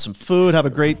beers and some food, have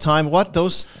a great time.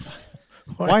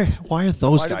 Why are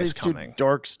those Why do guys these two coming?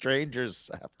 dork strangers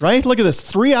have to- Right? Look at this.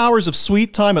 3 hours of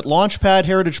sweet time at Launchpad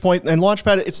Heritage Point. And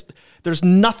Launchpad, there's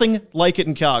nothing like it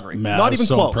in Calgary. Man, Not I was even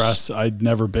so close. impressed. I'd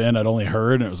never been. I'd only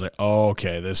heard, and it was like, oh,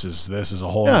 okay, this is a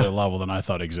whole other level than I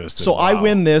thought existed. So I Wow.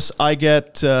 win this. I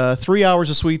get 3 hours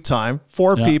of sweet time.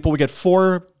 4 people. We get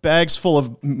 4 bags full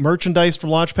of merchandise from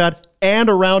Launchpad and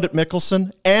a round at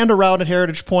Mickelson and a round at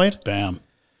Heritage Point. Bam.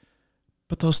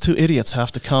 But those 2 idiots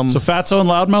have to come. So Fatso and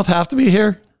Loudmouth have to be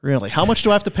here? Really? How much do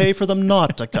I have to pay for them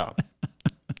not to come?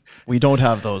 We don't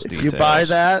have those details. You buy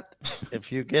that,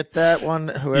 if you get that one,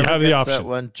 whoever have the gets that option.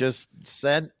 one, just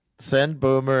send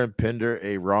Boomer and Pinder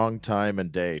a wrong time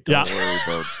and day. Don't worry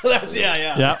about That's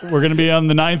Yeah, we're going to be on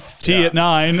the 9th tee at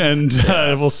 9, and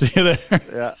we'll see you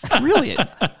there. Really?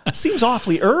 It seems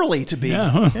awfully early to be.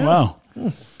 Yeah. Wow.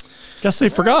 Guess they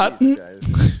forgot.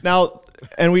 Now,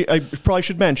 and I probably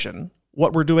should mention,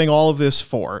 what we're doing all of this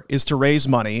for is to raise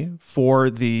money for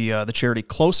the charity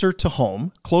Closer to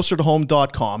Home,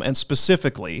 closertohome.com, and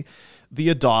specifically the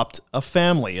Adopt a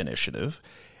Family initiative.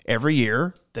 Every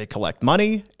year, they collect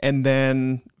money, and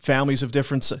then families of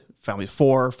different, family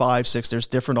 4, 5, 6, there's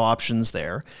different options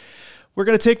there. We're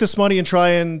going to take this money and try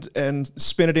and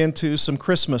spin it into some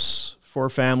Christmas for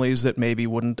families that maybe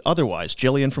wouldn't otherwise.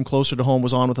 Jillian from Closer to Home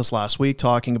was on with us last week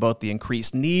talking about the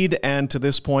increased need, and to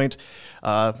this point,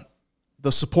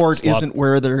 the support isn't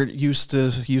where they're used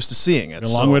to seeing it. A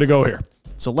long way to go here.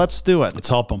 So let's do it. Let's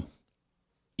help them.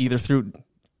 Either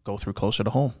go through Closer to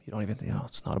Home. You don't even,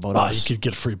 it's not about Well, us. you could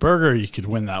get a free burger. You could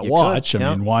win that You watch. could,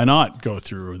 I mean, why not go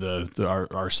through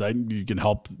our site? You can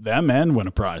help them and win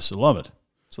a prize. I love it.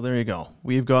 So there you go.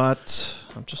 We've got,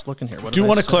 I'm just looking here. What Do you did I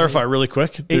want to say? clarify really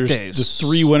quick? 8 There's days. the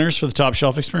 3 winners for the Top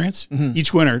Shelf Experience. Mhm.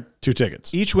 Each winner, 2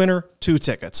 tickets. Each winner, 2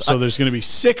 tickets. So there's going to be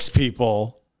 6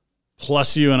 people,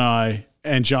 plus you and I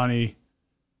and Johnny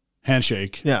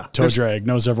Handshake. Yeah. Toe Drag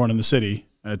knows everyone in the city.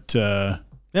 We're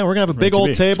going to have a big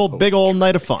old table, big old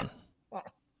night of fun.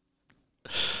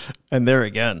 And there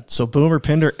again. So Boomer,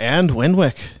 Pinder, and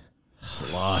Winwick. That's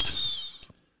a lot.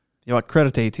 You know what?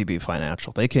 Credit to ATB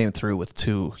Financial. They came through with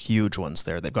 2 huge ones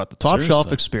there. They've got the Top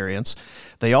Shelf Experience.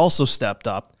 They also stepped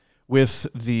up with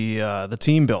the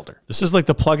team builder. This is like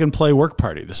the plug and play work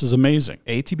party. This is amazing.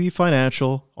 ATB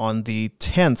Financial on the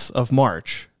 10th of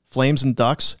March. Flames and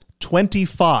Ducks,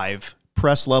 25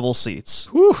 press level seats.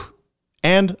 Whew.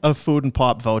 and a food and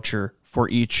pop voucher for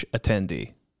each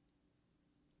attendee.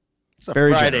 It's a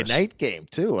Very Friday generous. night game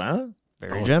too, huh?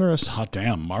 Very generous. Hot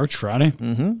damn, March, Friday.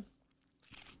 Mm-hmm.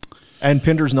 And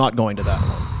Pinder's not going to that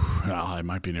one. Well, I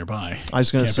might be nearby. I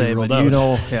was going to Can't say, be ruled but you out.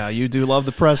 know, yeah, you do love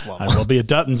the press level. I will be at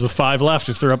Dutton's with 5 left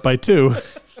if they're up by 2.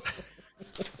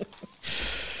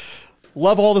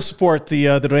 Love all the support.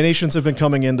 The donations have been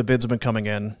coming in. The bids have been coming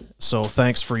in. So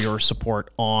thanks for your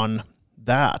support on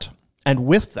that. And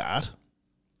with that,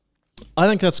 I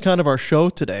think that's kind of our show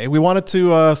today. We wanted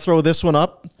to throw this one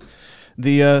up.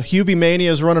 The Hubie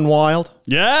Mania is running wild.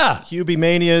 Yeah. Hubie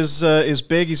Mania is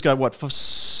big. He's got,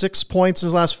 6 points in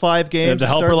his last 5 games. The He's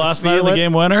helper starting to last night, feel the it.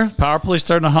 game winner. Power play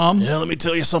starting to hum. Yeah, let me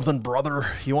tell you something, brother.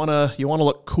 You wanna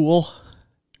look cool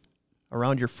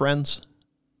around your friends?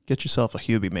 Get yourself a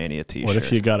Hubie Mania t-shirt. What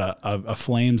if you got a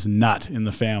Flames nut in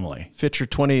the family? Fit your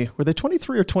 20? Were they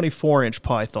 23 or 24 inch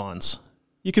pythons?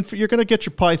 You're gonna get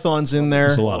your pythons in there.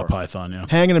 There's a lot of python, yeah.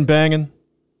 Hanging and banging.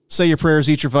 Say your prayers,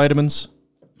 eat your vitamins.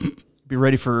 Be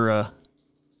ready for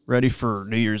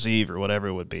New Year's Eve or whatever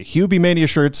it would be. Hubie Mania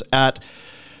shirts that's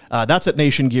at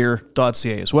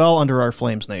nationgear.ca as well under our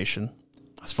Flames Nation.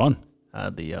 That's fun. I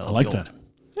like that.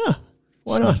 Yeah,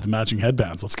 why not? The matching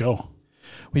headbands. Let's go.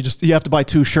 You have to buy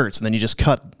 2 shirts and then you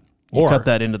cut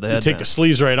that into the You headband. take the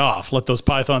sleeves right off. Let those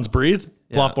pythons breathe.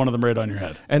 Plop one of them right on your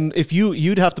head. And if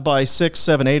you'd have to buy 6,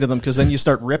 7, 8 of them because then you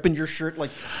start ripping your shirt like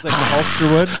the Hulkster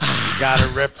would. You gotta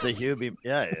rip the Hubie.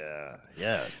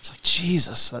 Yeah. It's like,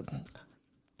 Jesus,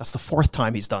 that's the 4th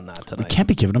time he's done that We tonight. can't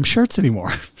be giving them shirts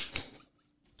anymore.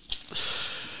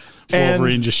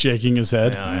 Wolverine just shaking his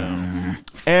head. Yeah, I know.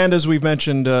 And as we've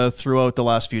mentioned throughout the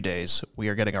last few days, we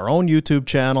are getting our own YouTube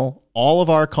channel, all of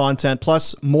our content,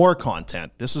 plus more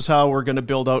content. This is how we're going to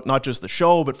build out not just the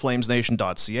show, but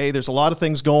FlamesNation.ca. There's a lot of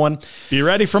things going. Be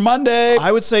ready for Monday.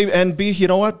 I would say, and be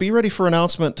ready for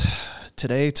announcement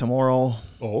today, tomorrow,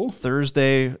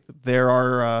 Thursday. There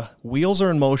are wheels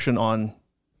are in motion on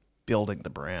building the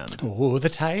brand. Oh, the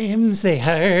times they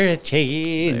are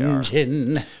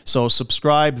changing. So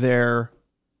subscribe there.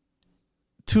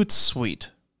 Toot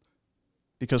sweet.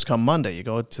 Because come Monday, you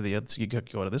go to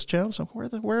this channel. So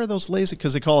where are those lazy?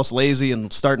 Because they call us lazy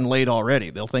and starting late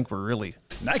already. They'll think we're really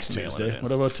Next Tuesday.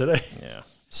 What about today? Yeah.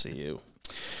 See you.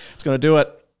 It's going to do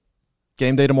it.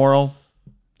 Game day tomorrow.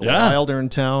 The Wild are in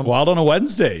town. Wild on a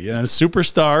Wednesday. You know, a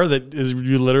superstar that is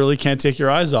you literally can't take your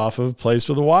eyes off of plays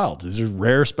for the Wild. These are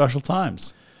rare special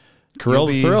times. Kirill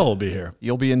the Thrill will be here.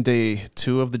 You'll be in day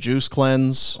 2 of the juice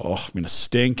cleanse. Oh, I'm going to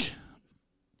stink.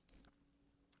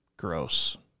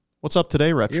 Gross. What's up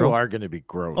today, Retro? You are going to be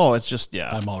gross. Oh, it's just,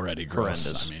 I'm already gross.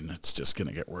 horrendous. I mean, it's just going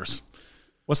to get worse.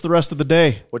 What's the rest of the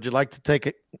day? Would you like to take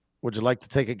it? Would you like to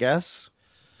take a guess?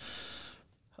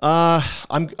 I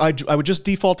would just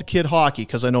default to kid hockey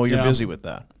because I know you're busy with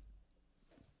that.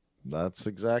 That's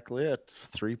exactly it.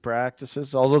 3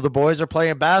 practices. Although the boys are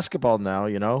playing basketball now,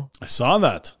 you know. I saw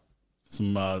that.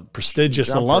 Some prestigious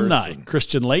Jumpers alumni, and-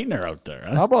 Christian Leitner out there.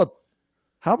 Huh?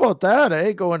 How about that,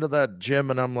 eh? Go into that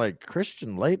gym and I'm like,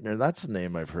 Christian Leitner, that's a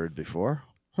name I've heard before.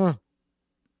 Huh.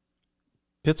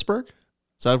 Pittsburgh?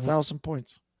 Is that 1,000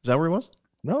 points. Is that where he was?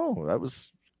 No, that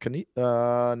was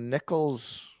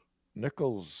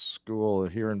Nichols School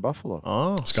here in Buffalo.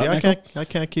 Oh, see, I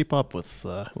can't keep up with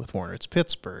Warner. It's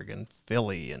Pittsburgh and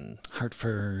Philly and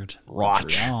Hartford, Roch,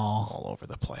 Montreal, all over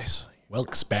the place.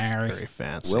 Wilkes-Barre. Very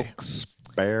fancy.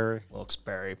 Wilkes-Barre.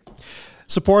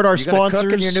 Support our You gonna sponsors.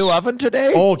 cook in your new oven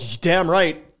today? Oh, damn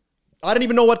right. I didn't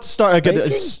even know what to start. I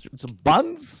got some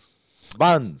buns.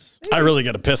 Buns. I really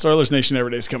got to piss. Oilers Nation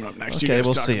Every Day is coming up next. Okay, you guys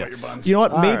we'll talk see about it. your buns. You know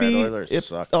what? All Maybe right, Oilers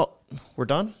suck. We're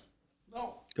done.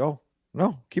 Go.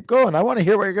 No, keep going. I want to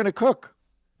hear what you're going to cook.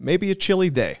 Maybe a chili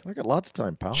day. I got lots of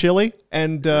time, pal. Chili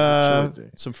and chili day.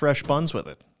 some fresh buns with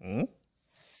it.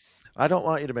 I don't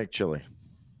want you to make chili.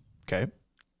 Okay.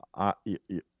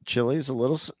 Chili's a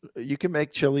little. You can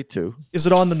make chili too. Is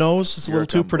it on the nose? It's a You're little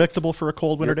too gumbo. predictable for a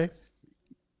cold winter day.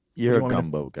 You're You a want me to-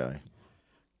 gumbo guy.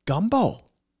 Gumbo.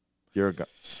 You're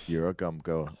a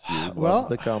gumbo. You Well- love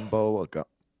the gumbo.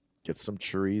 Get some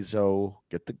chorizo.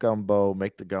 Get the gumbo.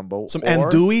 Make the gumbo. Some or-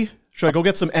 andouille. Should I go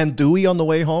get some andouille on the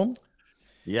way home?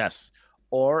 Yes.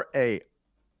 Or a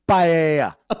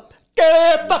paella.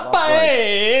 Get the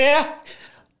paella.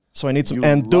 So I need some You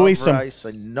andouille. love Some rice.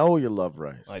 I know you love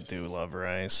rice. I do love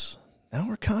rice. Now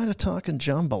we're kind of talking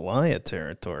jambalaya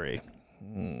territory.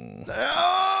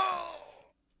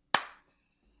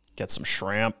 Get some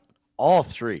shrimp. All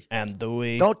 3.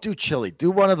 Andouille. Don't do chili.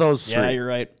 Do one of those 3. Yeah, you're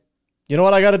right. You know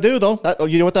what I got to do though?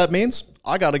 You know what that means?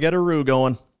 I got to get a roux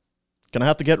going. Gonna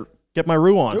have to get my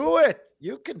roux on. Do it.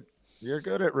 You can. You're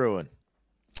good at ruin.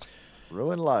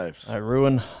 Ruin lives. I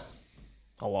ruin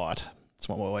a lot. That's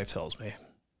what my wife tells me.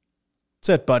 That's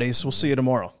it, buddies. We'll see you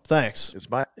tomorrow. Thanks. Is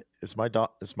my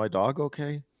dog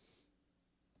okay?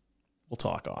 We'll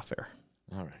talk off air.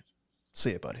 All right.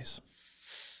 See you, buddies.